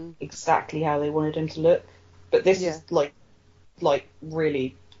on exactly how they wanted him to look. But this is like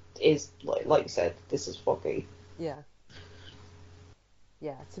really is like you said, this is Foggy. Yeah.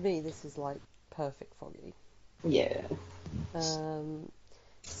 Yeah, to me this is like perfect Foggy. Yeah.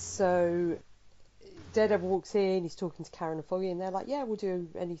 So Daredevil walks in, he's talking to Karen and Foggy, and they're like, yeah, we'll do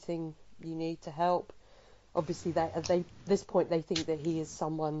anything you need to help. Obviously, they at this point, they think that he is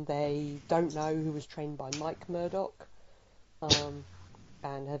someone they don't know, who was trained by Mike Murdock, and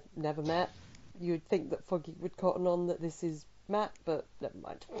have never met. You would think that Foggy would cotton on that this is Matt, but never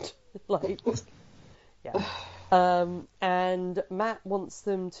mind. And Matt wants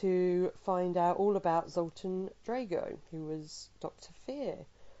them to find out all about Zoltan Drago, who was Dr. Fear.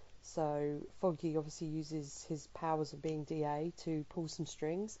 So Foggy obviously uses his powers of being DA to pull some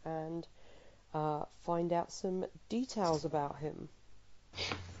strings and find out some details about him.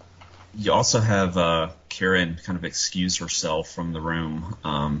 You also have Karen kind of excuse herself from the room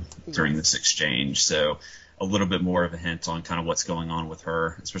during this exchange, so a little bit more of a hint on kind of what's going on with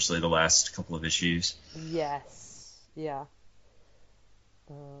her, especially the last couple of issues. Yes, yeah.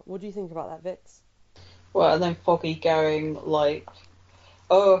 What do you think about that, Vix? Well, and then Foggy going like,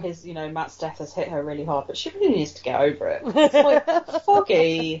 oh, Matt's death has hit her really hard, but she really needs to get over it. It's like,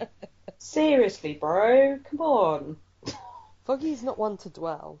 Foggy, seriously, bro, come on. Foggy's not one to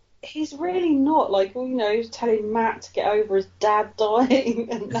dwell. He's really not. Like, he's telling Matt to get over his dad dying,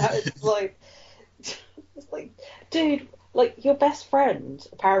 and now it's like, dude, like, your best friend,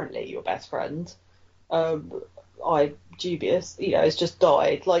 apparently your best friend, I dubious, has just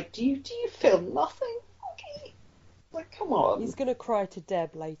died. Like, do you feel nothing? Like, come on. He's going to cry to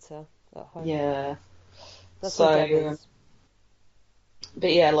Deb later at home. Yeah. That's what Deb is.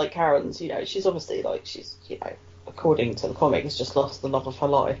 But yeah, like Karen's, she's obviously, like, she's, according to the comic, has just lost the love of her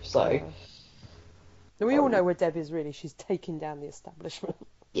life, so... Yeah. We all know where Deb is, really. She's taking down the establishment.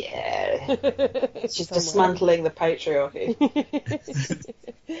 Yeah. She's dismantling the patriarchy.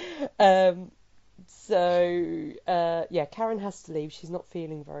 Karen has to leave. She's not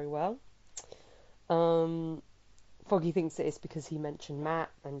feeling very well. Foggy thinks it's because he mentioned Matt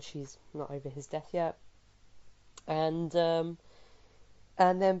and she's not over his death yet. And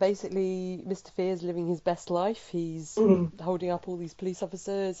then basically Mr. Fear's living his best life. He's holding up all these police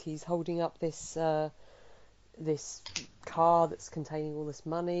officers. He's holding up this car that's containing all this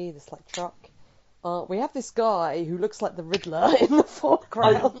money, this like truck. We have this guy who looks like the Riddler in the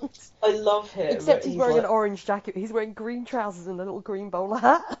foreground. I love him. Except he's wearing an orange jacket. He's wearing green trousers and a little green bowler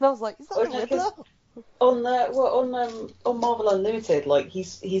hat. And I was like, is that the Riddler? On Marvel Unlimited, like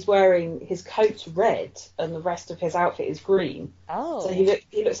he's wearing his coat's red and the rest of his outfit is green. Oh, so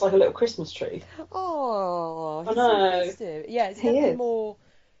he looks like a little Christmas tree. Oh, I know. So yeah, it's definitely more.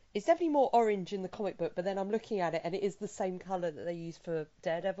 It's definitely more orange in the comic book, but then I'm looking at it and it is the same colour that they use for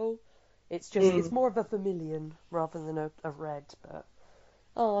Daredevil. It's just it's more of a vermilion rather than a red. But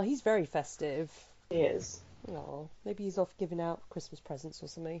he's very festive. He is. Oh, maybe he's off giving out Christmas presents or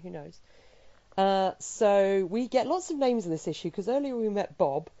something. Who knows? So we get lots of names in this issue because earlier we met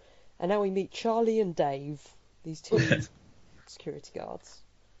Bob, and now we meet Charlie and Dave, these two security guards.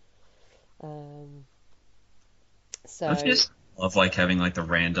 So I just love like having like the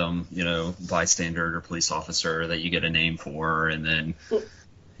random, bystander or police officer that you get a name for, and then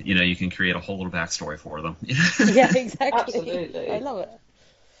you can create a whole little backstory for them. Yeah, exactly. Absolutely. I love it.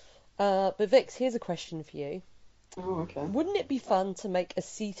 But Vix, here's a question for you. Oh, okay. Wouldn't it be fun to make a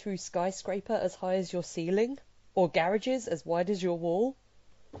see-through skyscraper as high as your ceiling? Or garages as wide as your wall?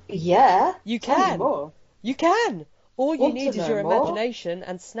 Yeah. You can. You can. All you need is your more. imagination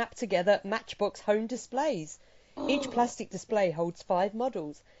and snap together Matchbox home displays. Each plastic display holds 5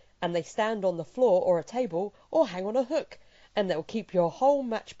 models, and they stand on the floor or a table or hang on a hook, and they'll keep your whole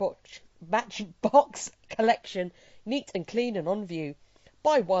Matchbox collection neat and clean and on view.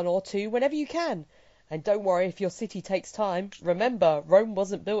 Buy 1 or 2 whenever you can. And don't worry if your city takes time. Remember, Rome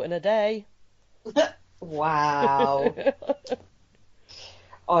wasn't built in a day. Wow.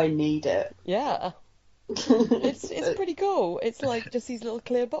 I need it. Yeah. It's pretty cool. It's like just these little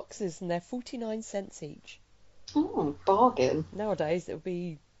clear boxes, and they're 49 cents each. Oh, bargain. Nowadays it would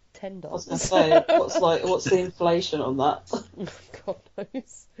be $10. I was going to say, what's the inflation on that? God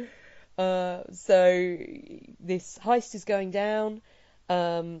knows. So this heist is going down.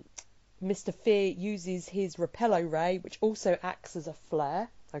 Mr. Fear uses his repello ray, which also acts as a flare,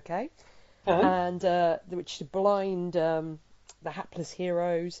 okay? And which to blind the hapless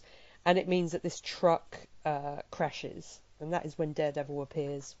heroes, and it means that this truck crashes, and that is when Daredevil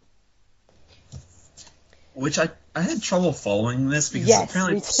appears. Which I had trouble following this because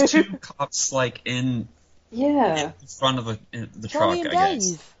apparently there's 2 cops like in front of the truck, I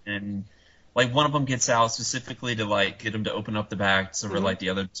guess, and like one of them gets out specifically to like get him to open up the back, so where like the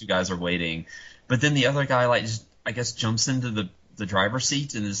other 2 guys are waiting, but then the other guy like just I guess jumps into the driver's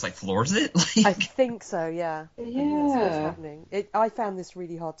seat and just like floors it. Like... I think so, yeah. Yeah. That's what's happening. I found this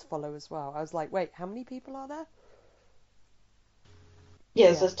really hard to follow as well. I was like, wait, how many people are there?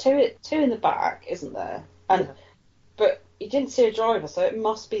 Yes, there's two in the back, isn't there? And but you didn't see a driver, so it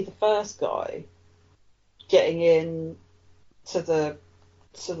must be the first guy getting in to the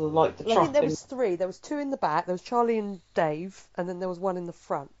like the truck. I think there was 3. There was 2 in the back. There was Charlie and Dave, and then there was 1 in the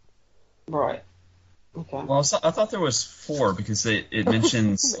front. Right. Okay. Well, I thought there was 4 because it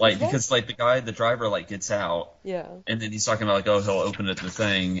mentions like because like the driver like gets out. Yeah. And then he's talking about like, oh, he'll open the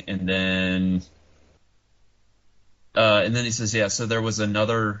thing, and then he says, yeah, so there was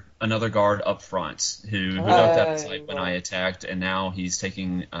another guard up front who ducked out of sight when I attacked, and now he's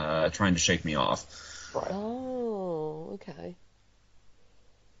trying to shake me off. Right. Oh, okay.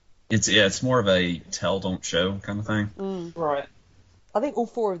 It's more of a tell, don't show kind of thing. Right. I think all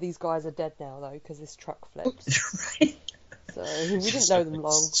 4 of these guys are dead now, though, because this truck flips. Right. So we didn't know them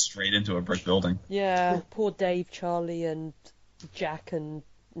long. Straight into a brick building. Yeah, poor Dave, Charlie, and Jack and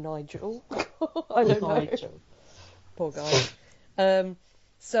Nigel. I don't know. Nigel. Poor guy.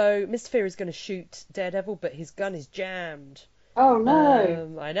 So Mr. Fear is going to shoot Daredevil, but his gun is jammed. Oh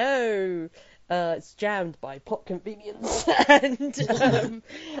no! I know. It's jammed by plot convenience, and then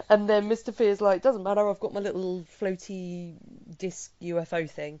Mr. Fear's like, doesn't matter, I've got my little floaty disc UFO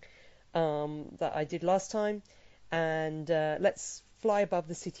thing that I did last time, and let's fly above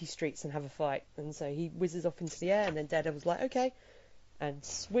the city streets and have a fight. And so he whizzes off into the air, and then Daredevil's like, okay, and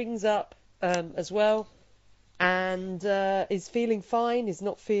swings up as well, and is feeling fine, is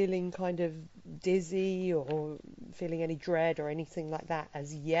not feeling kind of dizzy or feeling any dread or anything like that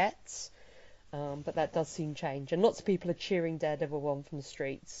as yet. But that does soon change, and lots of people are cheering Daredevil on from the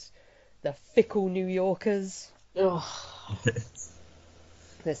streets. The fickle New Yorkers. Ugh.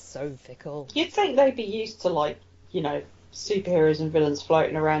 They're so fickle. You'd think they'd be used to like, superheroes and villains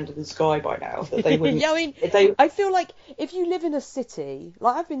floating around in the sky by now. That they wouldn't. Yeah, I mean, I feel like if you live in a city,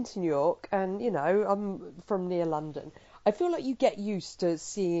 like I've been to New York, and I'm from near London. I feel like you get used to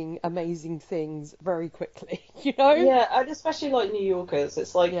seeing amazing things very quickly, Yeah, and especially like New Yorkers.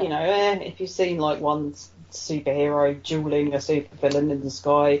 It's like, if you've seen like one superhero dueling a supervillain in the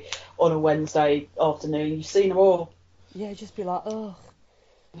sky on a Wednesday afternoon, you've seen them all. Yeah, just be like, oh,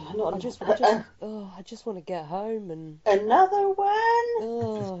 I just want to get home and another one.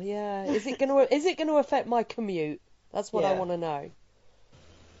 Oh yeah, is it gonna affect my commute? That's what I want to know.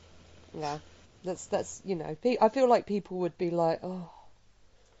 Yeah. That's I feel like people would be like, oh,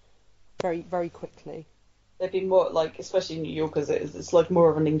 very, very quickly. They'd be more like, especially New Yorkers, it's like more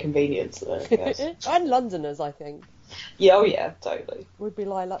of an inconvenience than anything else. And Londoners, I think. Yeah, oh yeah, totally. We'd be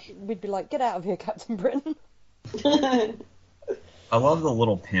like, get out of here, Captain Britain. I love the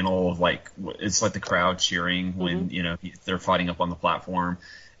little panel of like, it's like the crowd cheering when they're fighting up on the platform.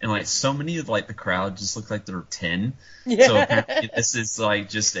 And like so many of like the crowd just look like they're 10. Yeah. So apparently this is like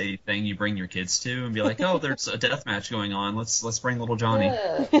just a thing you bring your kids to and be like, oh, there's a death match going on. Let's bring little Johnny.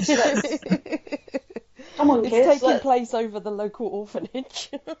 Yeah. Come on, kids. It's taking place over the local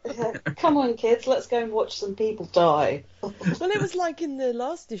orphanage. Come on, kids. Let's go and watch some people die. Well, it was like in the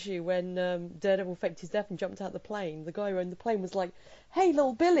last issue when Daredevil faked his death and jumped out the plane. The guy who owned the plane was like, hey,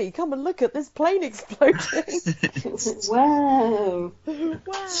 little Billy, come and look at this plane exploding. Wow.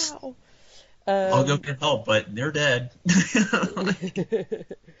 Wow. I'll go get help, but they're dead.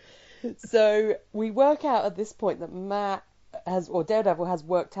 So we work out at this point that Matt Daredevil has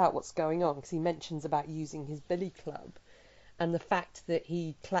worked out what's going on, because he mentions about using his billy club, and the fact that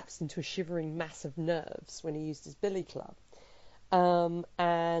he collapsed into a shivering mass of nerves when he used his billy club.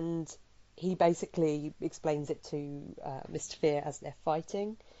 And he basically explains it to Mr. Fear as they're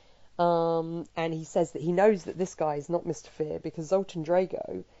fighting. And he says that he knows that this guy is not Mr. Fear because Zoltan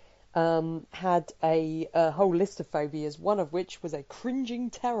Drago had a whole list of phobias, one of which was a cringing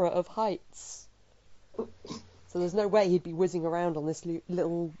terror of heights. So there's no way he'd be whizzing around on this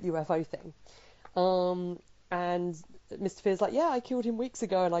little UFO thing. And Mr. Fear's like, yeah, I killed him weeks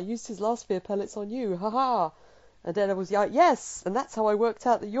ago and I used his last fear pellets on you, haha. And Daredevil's like, yes, and that's how I worked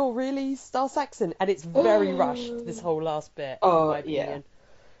out that you're really Star Saxon. And it's very rushed, this whole last bit, in my opinion.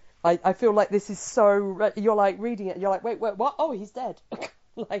 Yeah. I feel like this is so... You're like reading it and you're like, wait, what? Oh, he's dead.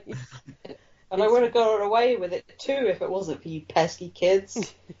 Like, and I would have got away with it too if it wasn't for you pesky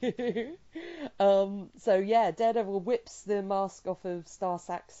kids. So yeah, Daredevil whips the mask off of Star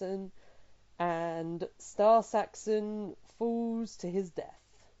Saxon, and Star Saxon falls to his death.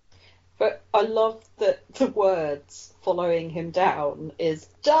 But I love that the words following him down is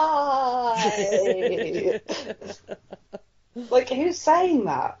die. Like, who's saying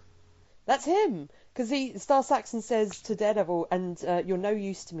that? That's him. Because Star Saxon says to Daredevil, and you're no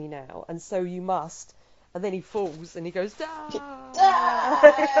use to me now, and so you must. And then he falls, and he goes, die!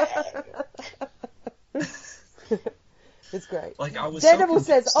 It's great. Like, I was Daredevil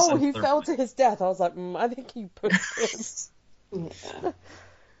says, oh, he fell to his death. I was like, I think he put him. Yeah.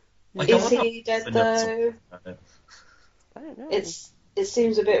 Like, is he dead, though? I don't know. It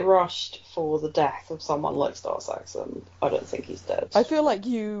seems a bit rushed for the death of someone like Star Saxon. I don't think he's dead. I feel like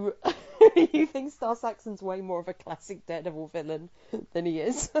you think Star Saxon's way more of a classic Daredevil villain than he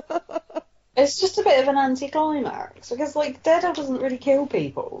is. It's just a bit of an anticlimax, because, like, Daredevil doesn't really kill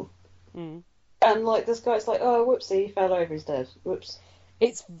people. Mm. And, like, this guy's like, oh, whoopsie, he fell over, he's dead. Whoops.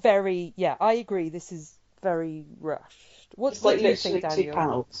 It's very... Yeah, I agree, this is very rushed. What like do you literally think, Daniel? 2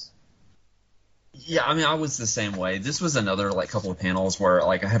 panels. Yeah, I mean, I was the same way. This was another, like, couple of panels where,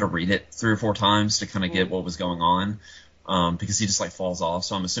 like, I had to read it 3 or 4 times to kind of get what was going on, because he just, like, falls off.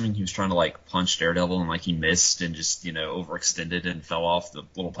 So I'm assuming he was trying to, like, punch Daredevil and, like, he missed and just, overextended and fell off the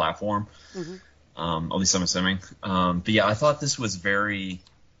little platform. Mm-hmm. At least I'm assuming. But yeah, I thought this was very...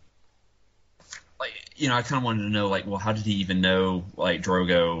 Like, I kind of wanted to know, like, well, how did he even know, like,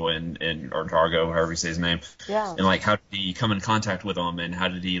 Drogo or Dargo, however you say his name? Yeah. And, like, how did he come in contact with him, and how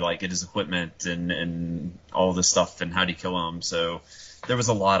did he, like, get his equipment and all this stuff, and how did he kill him? So there was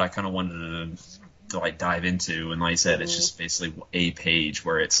a lot I kind of wanted to, like, dive into, and like I said, it's just basically a page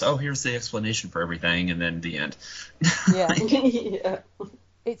where it's, oh, here's the explanation for everything, and then the end. Yeah. Yeah.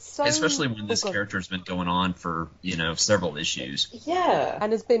 It's so... Especially when this character's been going on for, several issues. Yeah.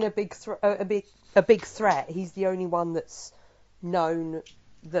 And has been a big threat. He's the only one that's known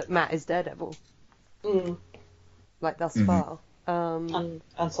that Matt is Daredevil. Mm. Like, thus far. And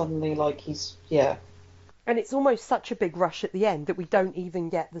suddenly, like, he's... Yeah. And it's almost such a big rush at the end that we don't even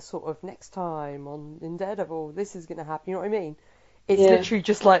get the sort of next time in Daredevil, this is going to happen, you know what I mean? It's literally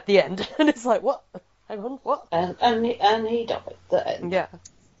just like the end. And it's like, what? Hang on, what? And he died at the end. Yeah.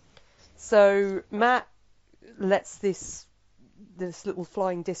 So Matt lets this little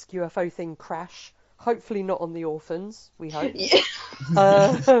flying disc UFO thing crash. Hopefully not on the orphans, we hope.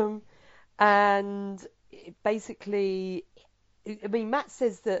 Yeah. And basically, I mean, Matt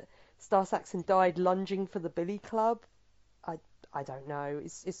says that Star Saxon died lunging for the billy club. I don't know.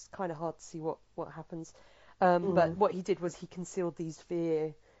 It's kind of hard to see what happens. But what he did was he concealed these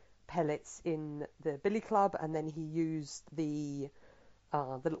fear pellets in the billy club, and then he used the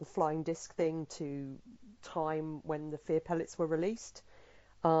little flying disc thing to time when the fear pellets were released,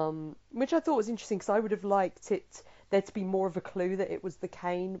 which I thought was interesting because I would have liked there to be more of a clue that it was the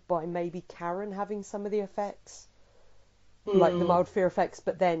cane by maybe Karen having some of the effects, like the mild fear effects,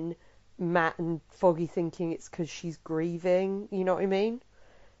 but then Matt and Foggy thinking it's because she's grieving, you know what I mean?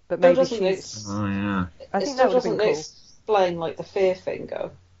 But maybe she's... Oh, yeah. I think that would have been cool. Explain, like, the fear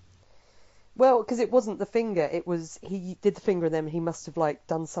finger. Well, because it wasn't the finger, it was... He did the finger and then he must have, like,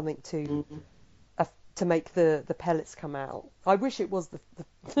 done something to make the pellets come out. I wish it was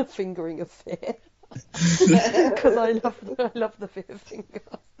the fingering of fear. Because I love the fear finger.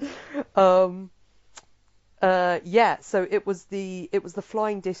 Yeah, so it was the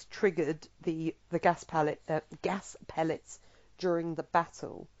flying disc triggered the gas pellets during the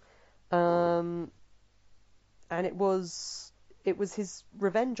battle, and it was his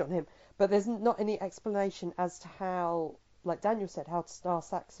revenge on him. But there's not any explanation as to how, like Daniel said, how Star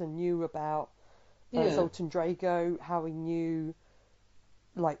Saxon knew about Zoltan Drago, how he knew,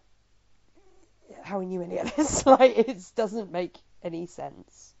 like, how he knew any of this. Like, it doesn't make any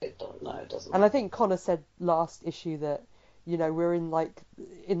sense. It doesn't. And I think Connor said last issue that, we're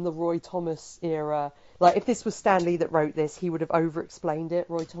in the Roy Thomas era. Like, if this was Stan Lee that wrote this, he would have over-explained it.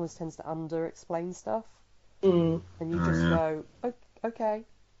 Roy Thomas tends to under-explain stuff. Mm. And you just go, okay,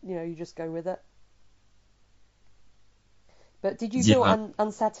 you just go with it. But did you feel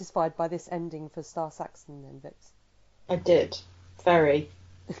unsatisfied by this ending for Star Saxon then, Vix? I did. Very.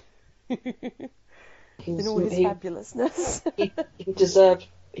 In all his fabulousness.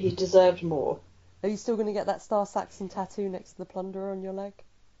 he deserved more. Are you still going to get that Star Saxon tattoo next to the Plunderer on your leg?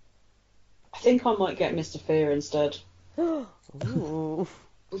 I think I might get Mr. Fear instead. Ooh.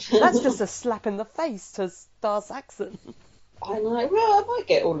 That's just a slap in the face to Star Saxon. I know. Well, I might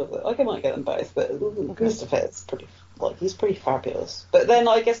get all of it. I might get them both, but Mr. Fear's he's pretty fabulous. But then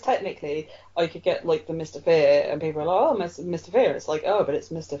I guess technically I could get the Mr. Fear, and people are like, oh, Mr. Fear. It's like, oh, but it's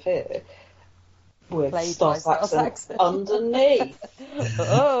Mr. Fear with Star Saxon underneath.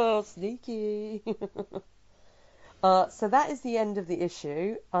 Oh, sneaky. So that is the end of the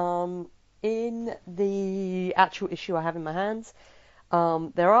issue. In the actual issue I have in my hands,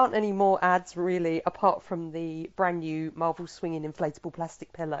 there aren't any more ads really, apart from the brand new Marvel swinging inflatable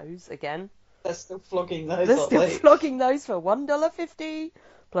plastic pillows again. They're still flogging those. They're still flogging those for $1.50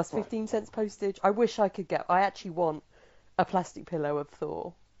 plus 15 cents postage. I wish I could get. I actually want a plastic pillow of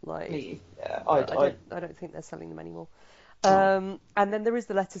Thor. Yeah, I don't think they're selling them anymore. And then there is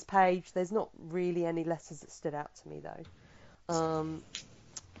the letters page. There's not really any letters that stood out to me though.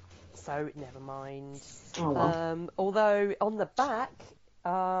 So never mind. Although on the back,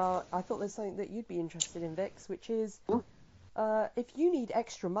 I thought there's something that you'd be interested in, Vix, which is if you need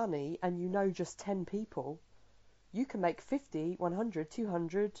extra money and just 10 people, you can make $50,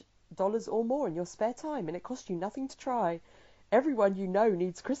 $100, $200 or more in your spare time, and it costs you nothing to try. Everyone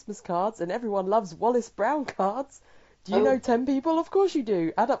needs Christmas cards, and everyone loves Wallace Brown cards. Do you know 10 people? Of course you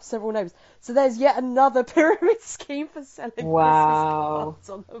do. Add up several names. So there's yet another pyramid scheme for selling Christmas cards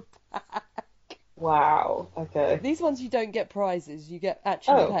on the back. Wow. Okay. These ones you don't get prizes. You get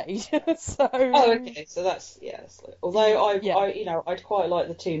actually paid. So. Oh, okay. So that's although I'd quite like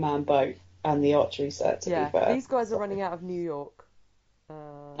the 2-man boat and the archery set. To be fair, these guys are running out of New York.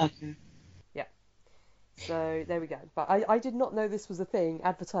 Okay. Yeah. So there we go. But I did not know this was a thing,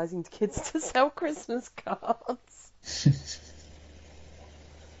 advertising to kids to sell Christmas cards.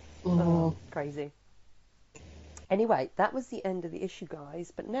 Crazy. Anyway, that was the end of the issue,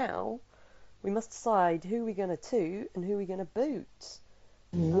 guys. But now we must decide who we're going to toot and who we're going to boot.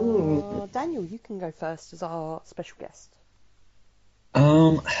 Daniel, you can go first as our special guest.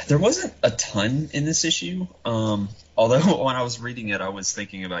 There wasn't a ton in this issue. Although when I was reading it, I was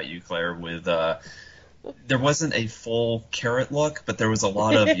thinking about you, Claire, with there wasn't a full carrot look, but there was a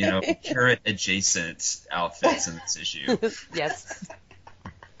lot of, carrot adjacent outfits in this issue. Yes.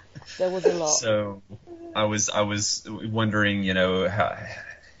 There was a lot. So I was wondering,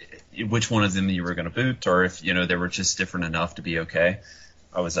 which one of them you were going to boot, or if they were just different enough to be okay.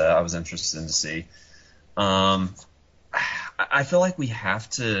 I was interested in to see. I feel like we have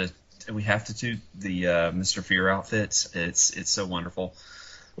to do the Mr. Fear outfit. It's so wonderful,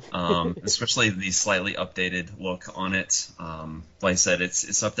 especially the slightly updated look on it. Like I said,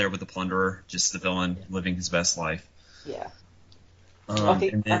 it's up there with the Plunderer, just the villain living his best life. Yeah. I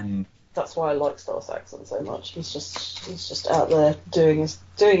think that's why I like Star Saxon so much. He's just out there doing his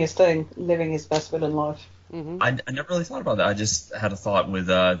thing, living his best villain life. Mm-hmm. I never really thought about that. I just had a thought with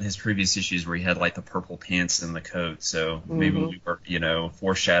his previous issues where he had the purple pants and the coat. So maybe we were,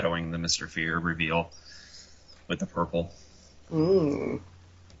 foreshadowing the Mr. Fear reveal with the purple. And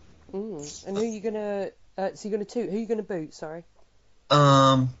who are you gonna? So you're gonna toot? Who are you gonna boot? Sorry.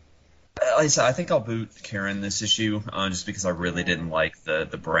 Like I said, I think I'll boot Karen this issue, just because I really didn't like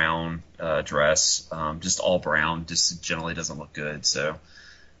the brown dress. Just all brown just generally doesn't look good. So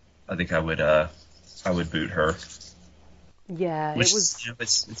I think I would boot her. Yeah, which, it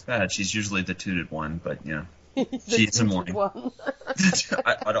was. It's bad. She's usually the tooted one, but she's a morning. One.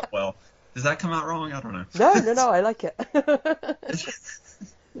 I don't. Well, does that come out wrong? I don't know. No, I like it.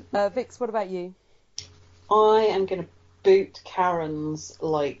 Vix, what about you? I am going to boot Karen's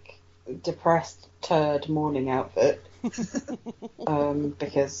depressed turd morning outfit. Because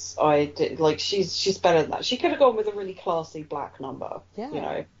I did she's better than that. She could have gone with a really classy black number.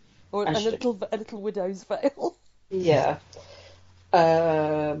 Yeah. Or a little widow's veil. Yeah.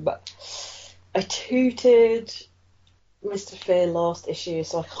 I tooted Mr. Fear last issue,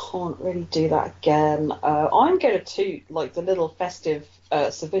 so I can't really do that again. I'm going to toot the little festive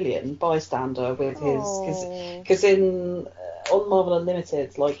civilian bystander with his, because in on Marvel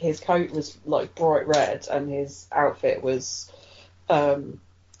Unlimited, like his coat was like bright red and his outfit was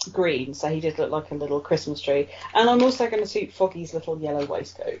green, so he did look like a little Christmas tree. And I'm also going to suit Foggy's little yellow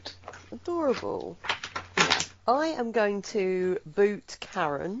waistcoat. Adorable. I am going to boot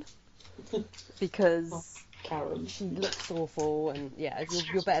Karen because Karen. she looks awful, and yeah,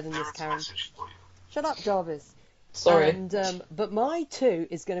 you're better than this, Karen. Shut up, Jarvis. Sorry. And but my 2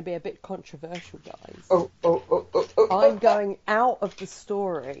 is going to be a bit controversial, guys. Oh. I'm going out of the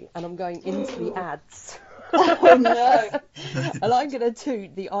story and I'm going into the ads. Oh no. And I'm going to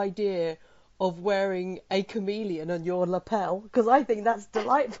toot the idea of wearing a chameleon on your lapel because I think that's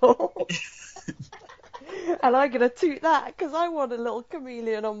delightful. And I'm going to toot that because I want a little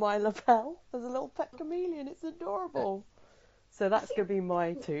chameleon on my lapel. There's a little pet chameleon. It's adorable. So that's going to be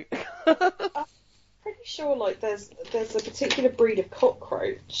my toot. Pretty sure like there's a particular breed of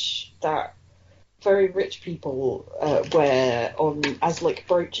cockroach that very rich people wear on as like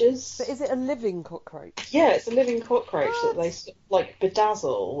brooches. But is it a living cockroach? Yeah, it's a living cockroach that they like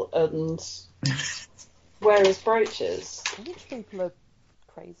bedazzle and wear as brooches. Rich people are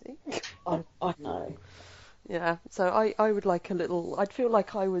crazy. I know. Yeah, so I would like a little. I'd feel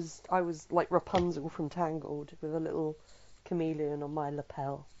like I was like Rapunzel from Tangled with a little chameleon on my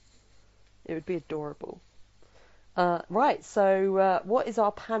lapel. It would be adorable. Right, so what is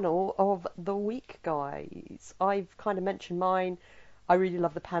our panel of the week, guys? I've kind of mentioned mine. I really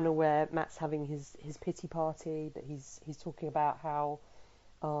love the panel where Matt's having his pity party, that he's talking about how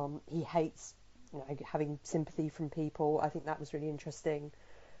he hates having sympathy from people. I think that was really interesting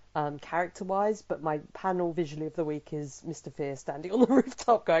character-wise, but my panel visually of the week is Mr. Fear standing on the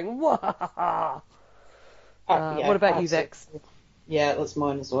rooftop going, wah! What about you, Vix? Yeah, that's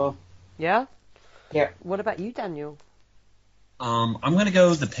mine as well. Yeah? Yeah. What about you, Daniel? I'm going to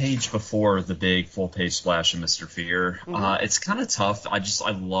go the page before the big full-page splash of Mr. Fear. Mm-hmm. It's kind of tough.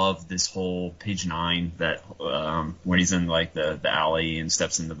 I love this whole page 9 that when he's in like the alley and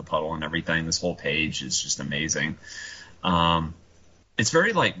steps into the puddle and everything. This whole page is just amazing. It's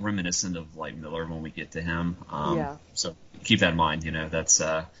very like reminiscent of like Miller when we get to him. Yeah. So keep that in mind. That's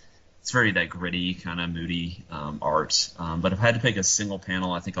it's very that gritty kind of moody art. But if I had to pick a single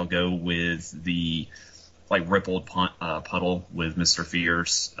panel, I think I'll go with the like rippled puddle with Mr.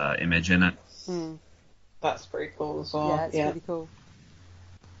 Fear's image in it. That's pretty cool as well. Yeah, it's really cool.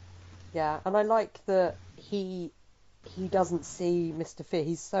 Yeah, and I like that he doesn't see Mr. Fear.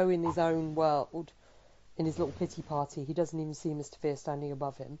 He's so in his own world, in his little pity party, he doesn't even see Mr. Fear standing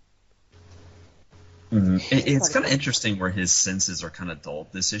above him. Mm-hmm. It's kind of interesting where his senses are kind of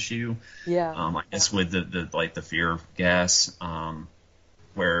dulled this issue. Yeah. I guess with the fear gas,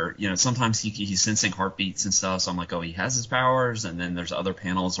 where sometimes he's sensing heartbeats and stuff. So I'm like, oh, he has his powers, and then there's other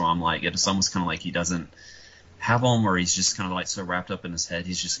panels where I'm like, it's almost kind of like he doesn't have them, or he's just kind of like so wrapped up in his head,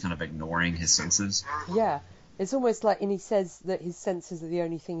 he's just kind of ignoring his senses. Yeah, it's almost like, and he says that his senses are the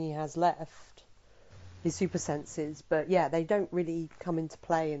only thing he has left, his super senses. But yeah, they don't really come into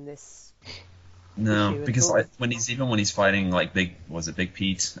play in this. No, because like when he's fighting like Big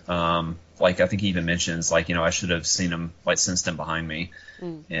Pete, like I think he even mentions like I should have seen him, like sensed him behind me,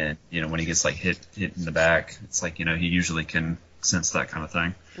 and when he gets like hit in the back, it's like he usually can sense that kind of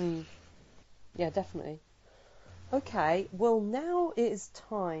thing. Yeah, definitely. Okay, well now it is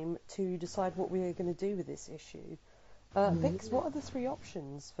time to decide what we are going to do with this issue. Vix, what are the 3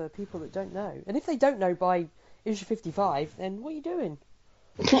 options for people that don't know? And if they don't know by issue 55, then what are you doing?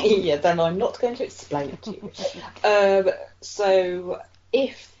 Yeah, then I'm not going to explain it to you. So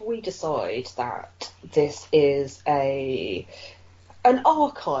if we decide that this is an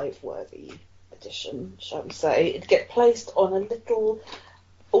archive-worthy edition, shall we say, it'd get placed on a little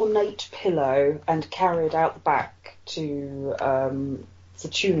ornate pillow and carried out the back to the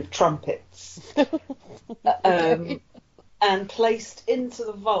tune of trumpets, and placed into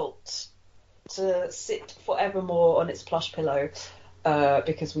the vault to sit forevermore on its plush pillow.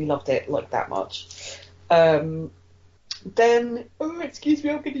 Because we loved it like that much. Then, excuse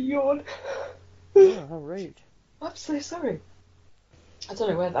me, I'm going to yawn. Oh, how rude. I'm so sorry. I don't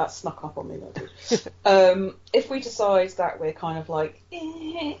know where that snuck up on me. If we decide that we're kind of like,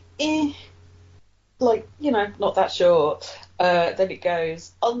 not that sure, then it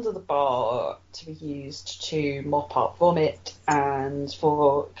goes under the bar to be used to mop up vomit and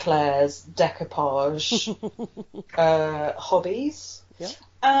for Claire's decoupage hobbies. Yeah.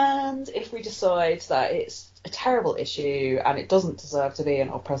 And if we decide that it's a terrible issue and it doesn't deserve to be in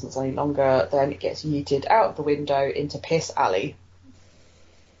our presence any longer, then it gets yeeted out of the window into Piss Alley.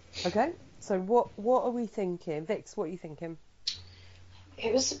 Okay, so what are we thinking? Vix, what are you thinking?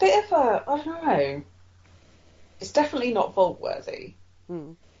 It was a bit of a, I don't know. It's definitely not vault worthy,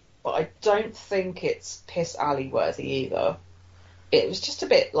 but I don't think it's piss alley worthy either. It was just a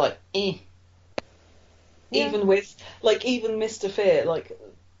bit like, eh. Yeah. Even with even Mr. Fear, like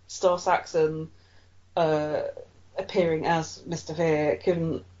Star Saxon appearing as Mr. Fear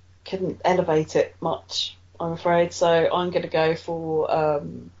couldn't elevate it much, I'm afraid. So I'm going to go for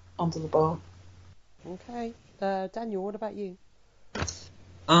Under the Bar. Okay, Daniel, what about you?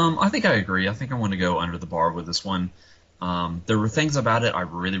 I think I agree. I think I want to go Under the Bar with this one. There were things about it I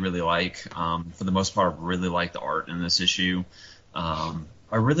really, really like. For the most part, I really like the art in this issue.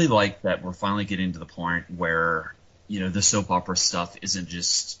 I really like that we're finally getting to the point where, the soap opera stuff isn't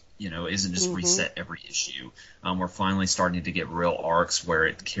just reset every issue. We're finally starting to get real arcs where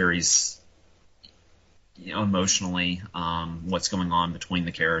it carries, emotionally, what's going on between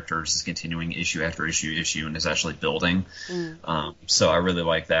the characters is continuing issue after issue and is actually building. So I really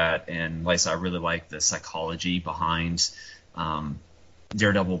like that. And like I said, I really like the psychology behind,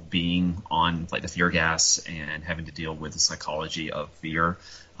 Daredevil being on the fear gas and having to deal with the psychology of fear.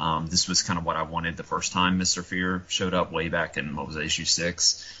 This was kind of what I wanted the first time Mr. Fear showed up way back in, issue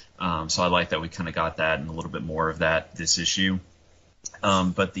 6. So I like that we kind of got that and a little bit more of that this issue.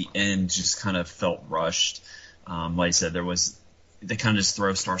 But the end just kind of felt rushed. Like I said, they kind of just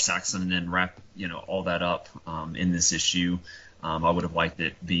throw Star Saxon and then wrap, all that up in this issue. I would have liked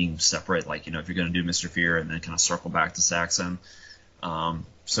it being separate, if you're going to do Mr. Fear and then kind of circle back to Saxon.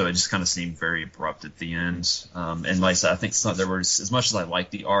 So it just kind of seemed very abrupt at the end. And like I said, I think there was, as much as I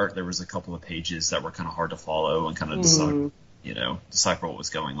liked the art, there was a couple of pages that were kind of hard to follow and kind of decipher what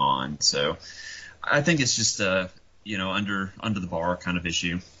was going on. So I think it's just a, under the bar kind of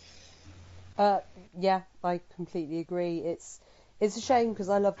issue. Yeah, I completely agree. It's a shame because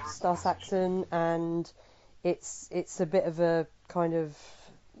I love Star Saxon and it's a bit of a kind of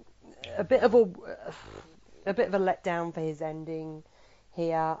a bit of a letdown for his ending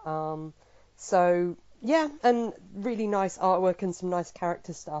here. So yeah, and really nice artwork and some nice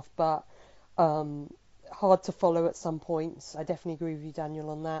character stuff, but hard to follow at some points. I definitely agree with you, Daniel,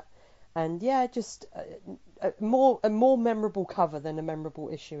 on that. And yeah, just a more memorable cover than a memorable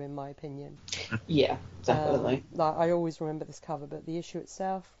issue, in my opinion. Yeah, definitely. I always remember this cover, but the issue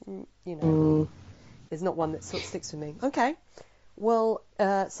itself, is not one that sort of sticks with me. Okay, well,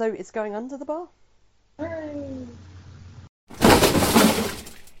 so it's going Under the Bar. Hooray.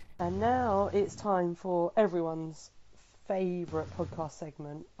 And now it's time for everyone's favourite podcast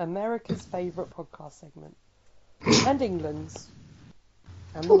segment, America's favourite podcast segment, and England's,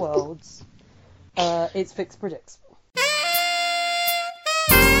 and the world's. It's Fix Predicts.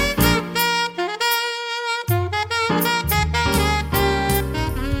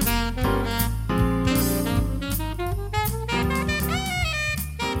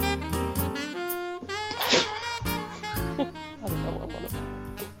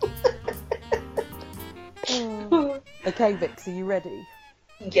 Okay, Vix, are you ready?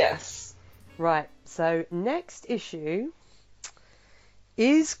 Yes. Right, so next issue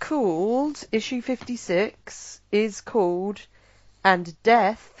is called, issue 56, is called And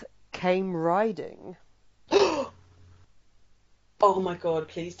Death Came Riding. Oh my god,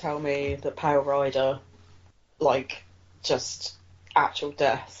 please tell me that Pale Rider, just actual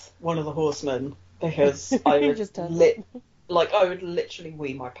death, one of the horsemen, because I would I would literally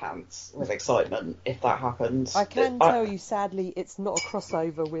wee my pants with excitement if that happened. I can tell you, sadly, it's not a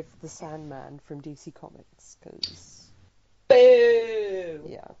crossover with the Sandman from DC Comics, because... Boo!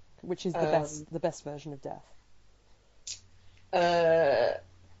 Yeah, which is the best version of Death.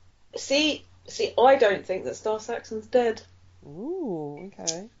 See, I don't think that Star Saxon's dead. Ooh,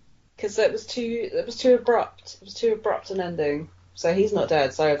 okay. Because it was too abrupt. It was too abrupt an ending. So he's not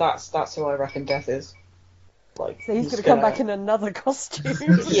dead. So that's who I reckon Death is. So he's going to come back in another costume.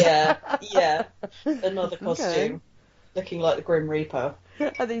 yeah, another costume, okay. Looking like the Grim Reaper.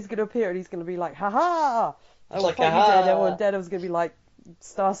 And then he's going to appear and he's going to be like, "Ha ha! I will like, fight you, Daredevil." And Daredevil's going to be like,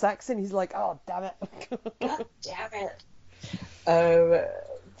 Star Saxon. He's like, "Oh, damn it! God damn it!" I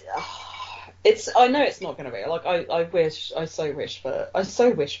know it's not going to be. I so wish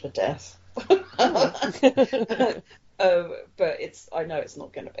for death. But I know it's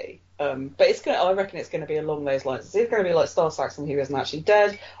not going to be. But I reckon it's going to be along those lines. It's either going to be like Star Saxon, who isn't actually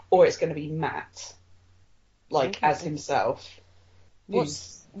dead, or it's going to be Matt, as himself.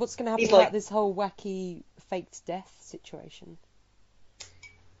 What's going to happen about this whole wacky faked death situation?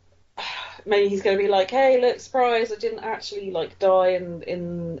 Maybe he's going to be like, "Hey, look, surprise! I didn't actually die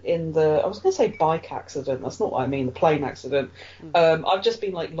in the. I was going to say bike accident. That's not what I mean. The plane accident. I've just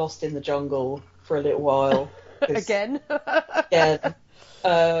been lost in the jungle for a little while." Again? Yeah.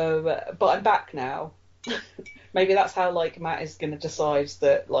 But I'm back now. Maybe that's how like Matt is going to decide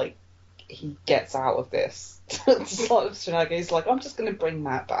that like he gets out of this. Sort of scenario. He's like, I'm just going to bring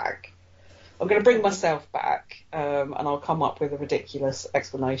Matt back. I'm going to bring myself back, and I'll come up with a ridiculous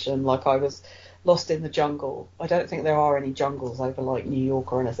explanation, like I was lost in the jungle. I don't think there are any jungles over like New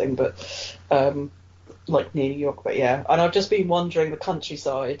York or anything, but like near New York. But yeah, and I've just been wandering the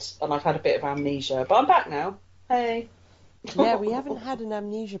countryside, and I've had a bit of amnesia, but I'm back now. Hey. Yeah, we haven't had an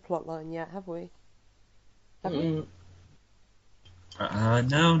amnesia plotline yet, have we? Have we?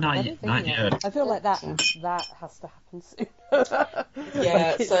 No, not yet. I feel like that has to happen soon.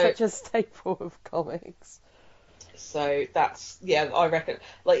 Yeah, it's such a staple of comics. So that's, yeah, I reckon,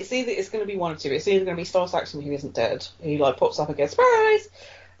 like, it's going to be one or two. It's either going to be Star Saxon who isn't dead, who like pops up and goes surprise,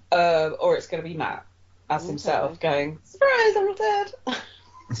 or it's going to be Matt as himself going surprise, I'm not dead.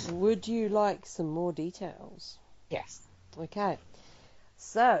 Would you like some more details? Yes. Okay.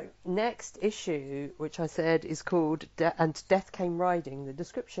 So, next issue, which I said is called And Death Came Riding. The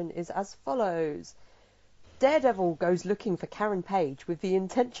description is as follows. Daredevil goes looking for Karen Page with the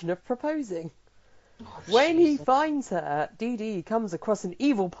intention of proposing. When he finds her, Dee comes across an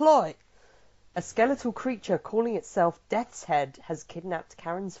evil ploy. A skeletal creature calling itself Death's Head has kidnapped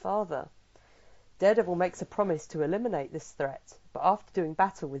Karen's father. Daredevil makes a promise to eliminate this threat, but after doing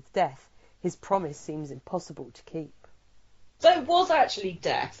battle with Death, his promise seems impossible to keep. So it was actually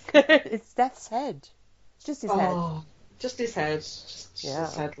Death. It's Death's head. It's just his head. Just his head. Just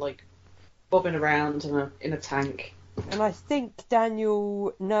his head, like, bobbing around in a tank. And I think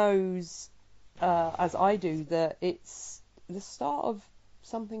Daniel knows, as I do, that it's the start of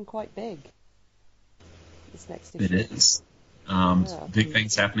something quite big. This next issue. It is. Big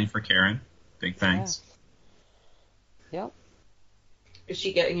things happening for Karen. Big things. Yeah. Yep. Is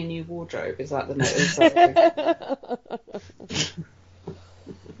she getting a new wardrobe? Is that the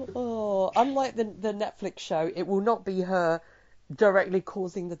unlike the Netflix show, it will not be her directly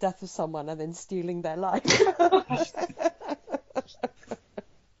causing the death of someone and then stealing their life.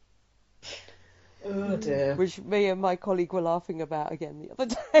 Oh dear. Which me and my colleague were laughing about again the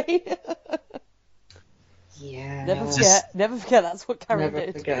other day. Yeah. Never forget that's what Karen did.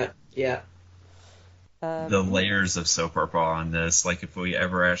 Never forget, yeah. The layers of soap opera on this, like if we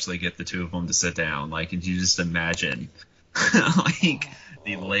ever actually get the two of them to sit down, like could you just imagine like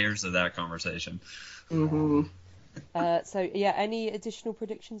the layers of that conversation? Mm-hmm. So yeah, any additional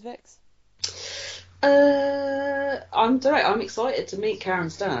predictions, Vix? I'm excited to meet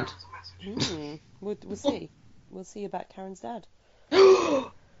Karen's dad. We'll see. We'll see about Karen's dad.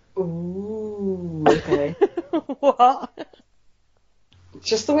 Ooh, okay. What?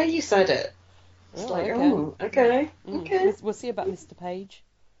 Just the way you said it. It's okay. We'll see about Mr. Page.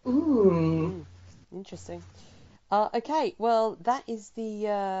 Interesting. Okay, well that is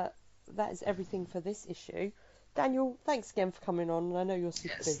everything for this issue. Daniel, thanks again for coming on. I know you're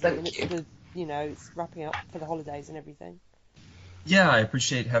super busy, and it's wrapping up for the holidays and everything. Yeah, I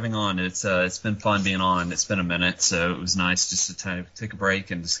appreciate having on. It's been fun being on. It's been a minute, so it was nice just to take a break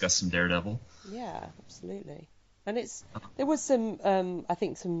and discuss some Daredevil. Yeah, absolutely. And there was some, I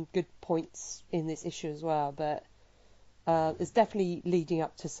think, some good points in this issue as well, but it's definitely leading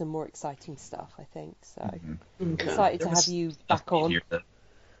up to some more exciting stuff, I think. So excited to have you back on.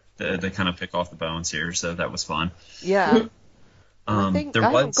 They kind of pick off the bones here, so that was fun. Yeah. I think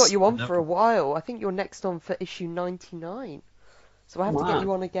I haven't got you on for a while. I think you're next on for issue 99. So I have to get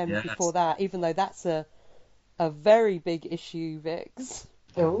you on again before that, even though that's a very big issue, Vix.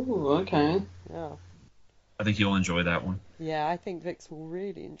 Oh, okay. Yeah. I think you'll enjoy that one. Yeah, I think Vix will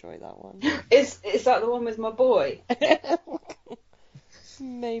really enjoy that one. Is that the one with my boy?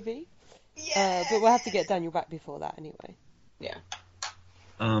 Maybe. Yeah. But we'll have to get Daniel back before that anyway. Yeah.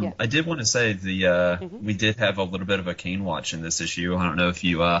 I did want to say we did have a little bit of a Kane watch in this issue. I don't know if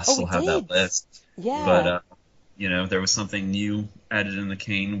you still have that list. Yeah. But there was something new added in the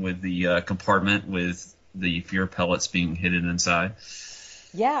Kane with the compartment with the fear pellets being hidden inside.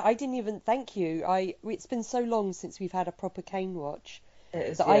 Yeah, I didn't even thank you. It's been so long since we've had a proper Kane watch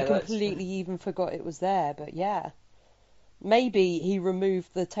that I completely even forgot it was there. But yeah, maybe he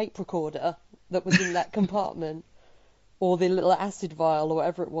removed the tape recorder that was in that compartment, or the little acid vial or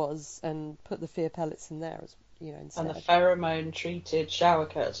whatever it was, and put the fear pellets in there, instead. And the pheromone treated shower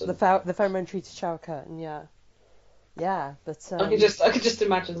curtain. The pheromone treated shower curtain, yeah. Yeah, but I could just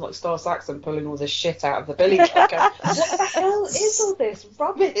imagine like Star Saxon pulling all this shit out of the billy truck. What the hell is all this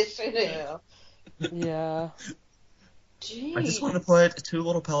rubbish in here? Yeah. Jeez. I just want to put 2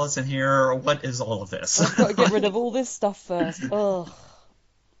 little pellets in here. What is all of this? I've got to get rid of all this stuff first. Ugh.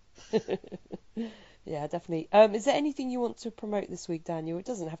 Yeah, definitely. Is there anything you want to promote this week, Daniel? It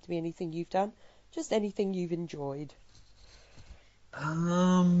doesn't have to be anything you've done. Just anything you've enjoyed.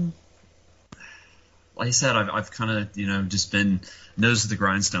 Like I said, I've kind of, just been nose to the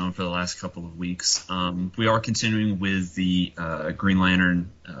grindstone for the last couple of weeks. We are continuing with the Green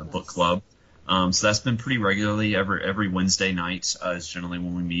Lantern book club. So that's been pretty regularly. Every Wednesday night is generally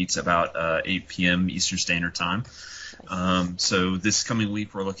when we meet, about 8 p.m. Eastern Standard Time. So this coming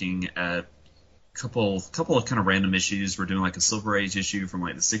week we're looking at couple of kind of random issues. We're doing like a Silver Age issue from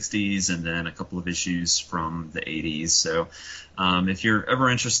like the 60s, and then a couple of issues from the 80s. So if you're ever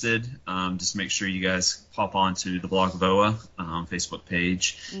interested, just make sure you guys pop on to the Blog of Oa Facebook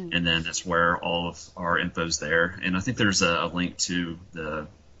page, and then that's where all of our info's there. And I think there's a link to the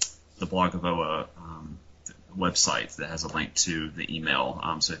Blog of Oa website that has a link to the email.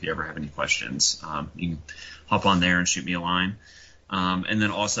 So if you ever have any questions, you can hop on there and shoot me a line. And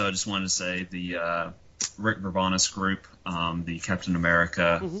then also I just wanted to say the Rick Verbanis group, the Captain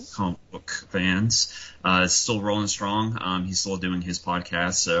America comic book fans, is still rolling strong. He's still doing his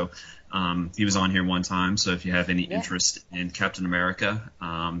podcast. So he was on here one time. So if you have any interest in Captain America,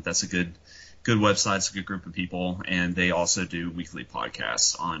 that's a good website. It's a good group of people. And they also do weekly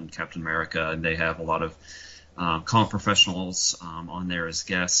podcasts on Captain America. And they have a lot of comic professionals on there as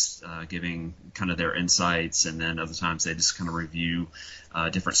guests, giving kind of their insights, and then other times they just kind of review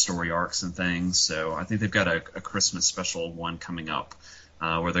different story arcs and things. So I think they've got a Christmas special one coming up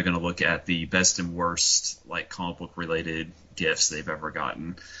where they're going to look at the best and worst like comic book related gifts they've ever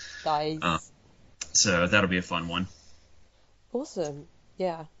gotten. Nice. So that'll be a fun one. Awesome.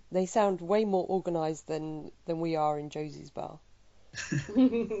 Yeah, they sound way more organised than we are in Josie's Bar.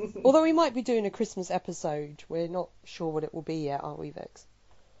 Although we might be doing a Christmas episode, we're not sure what it will be yet, aren't we, Vix?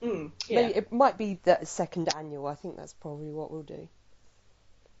 Yeah. Maybe it might be the second annual. I think that's probably what we'll do,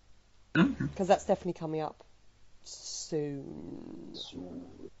 because that's definitely coming up soon.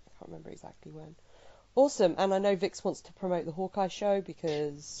 I can't remember exactly when. Awesome. And I know Vix wants to promote the Hawkeye show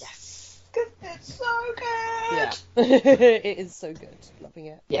because because it's so good. Yeah, it is so good. Loving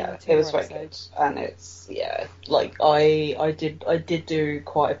it. Yeah, it was very good, and it's like I did do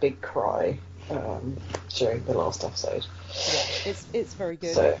quite a big cry during the last episode. Yeah, it's very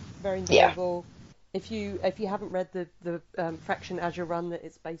good, so, very enjoyable. If you haven't read the Fraction Azure run that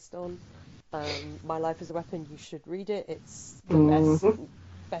it's based on, My Life as a Weapon, you should read it. It's the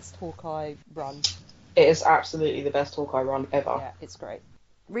best Hawkeye run. It is absolutely the best Hawkeye run ever. Yeah, it's great.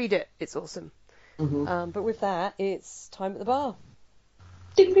 Read it. It's awesome. Mm-hmm. But with that, it's time at the bar.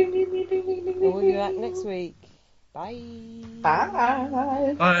 Ding, ding, ding, ding, ding, ding, ding, We'll be back next week. Bye.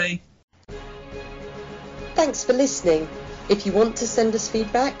 Bye. Bye. Thanks for listening. If you want to send us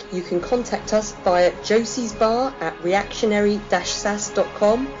feedback, you can contact us via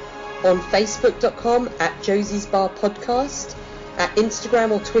josiesbar@reactionary-sas.com, on facebook.com @josiesbarpodcast, at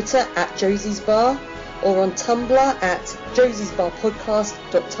Instagram or Twitter @josiesbar, or on Tumblr at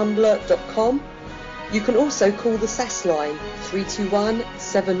josiesbarpodcast.tumblr.com. You can also call the SAS line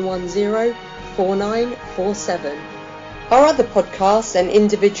 321-710-4947. Our other podcasts and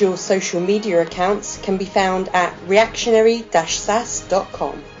individual social media accounts can be found at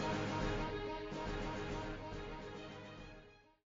reactionary-sas.com.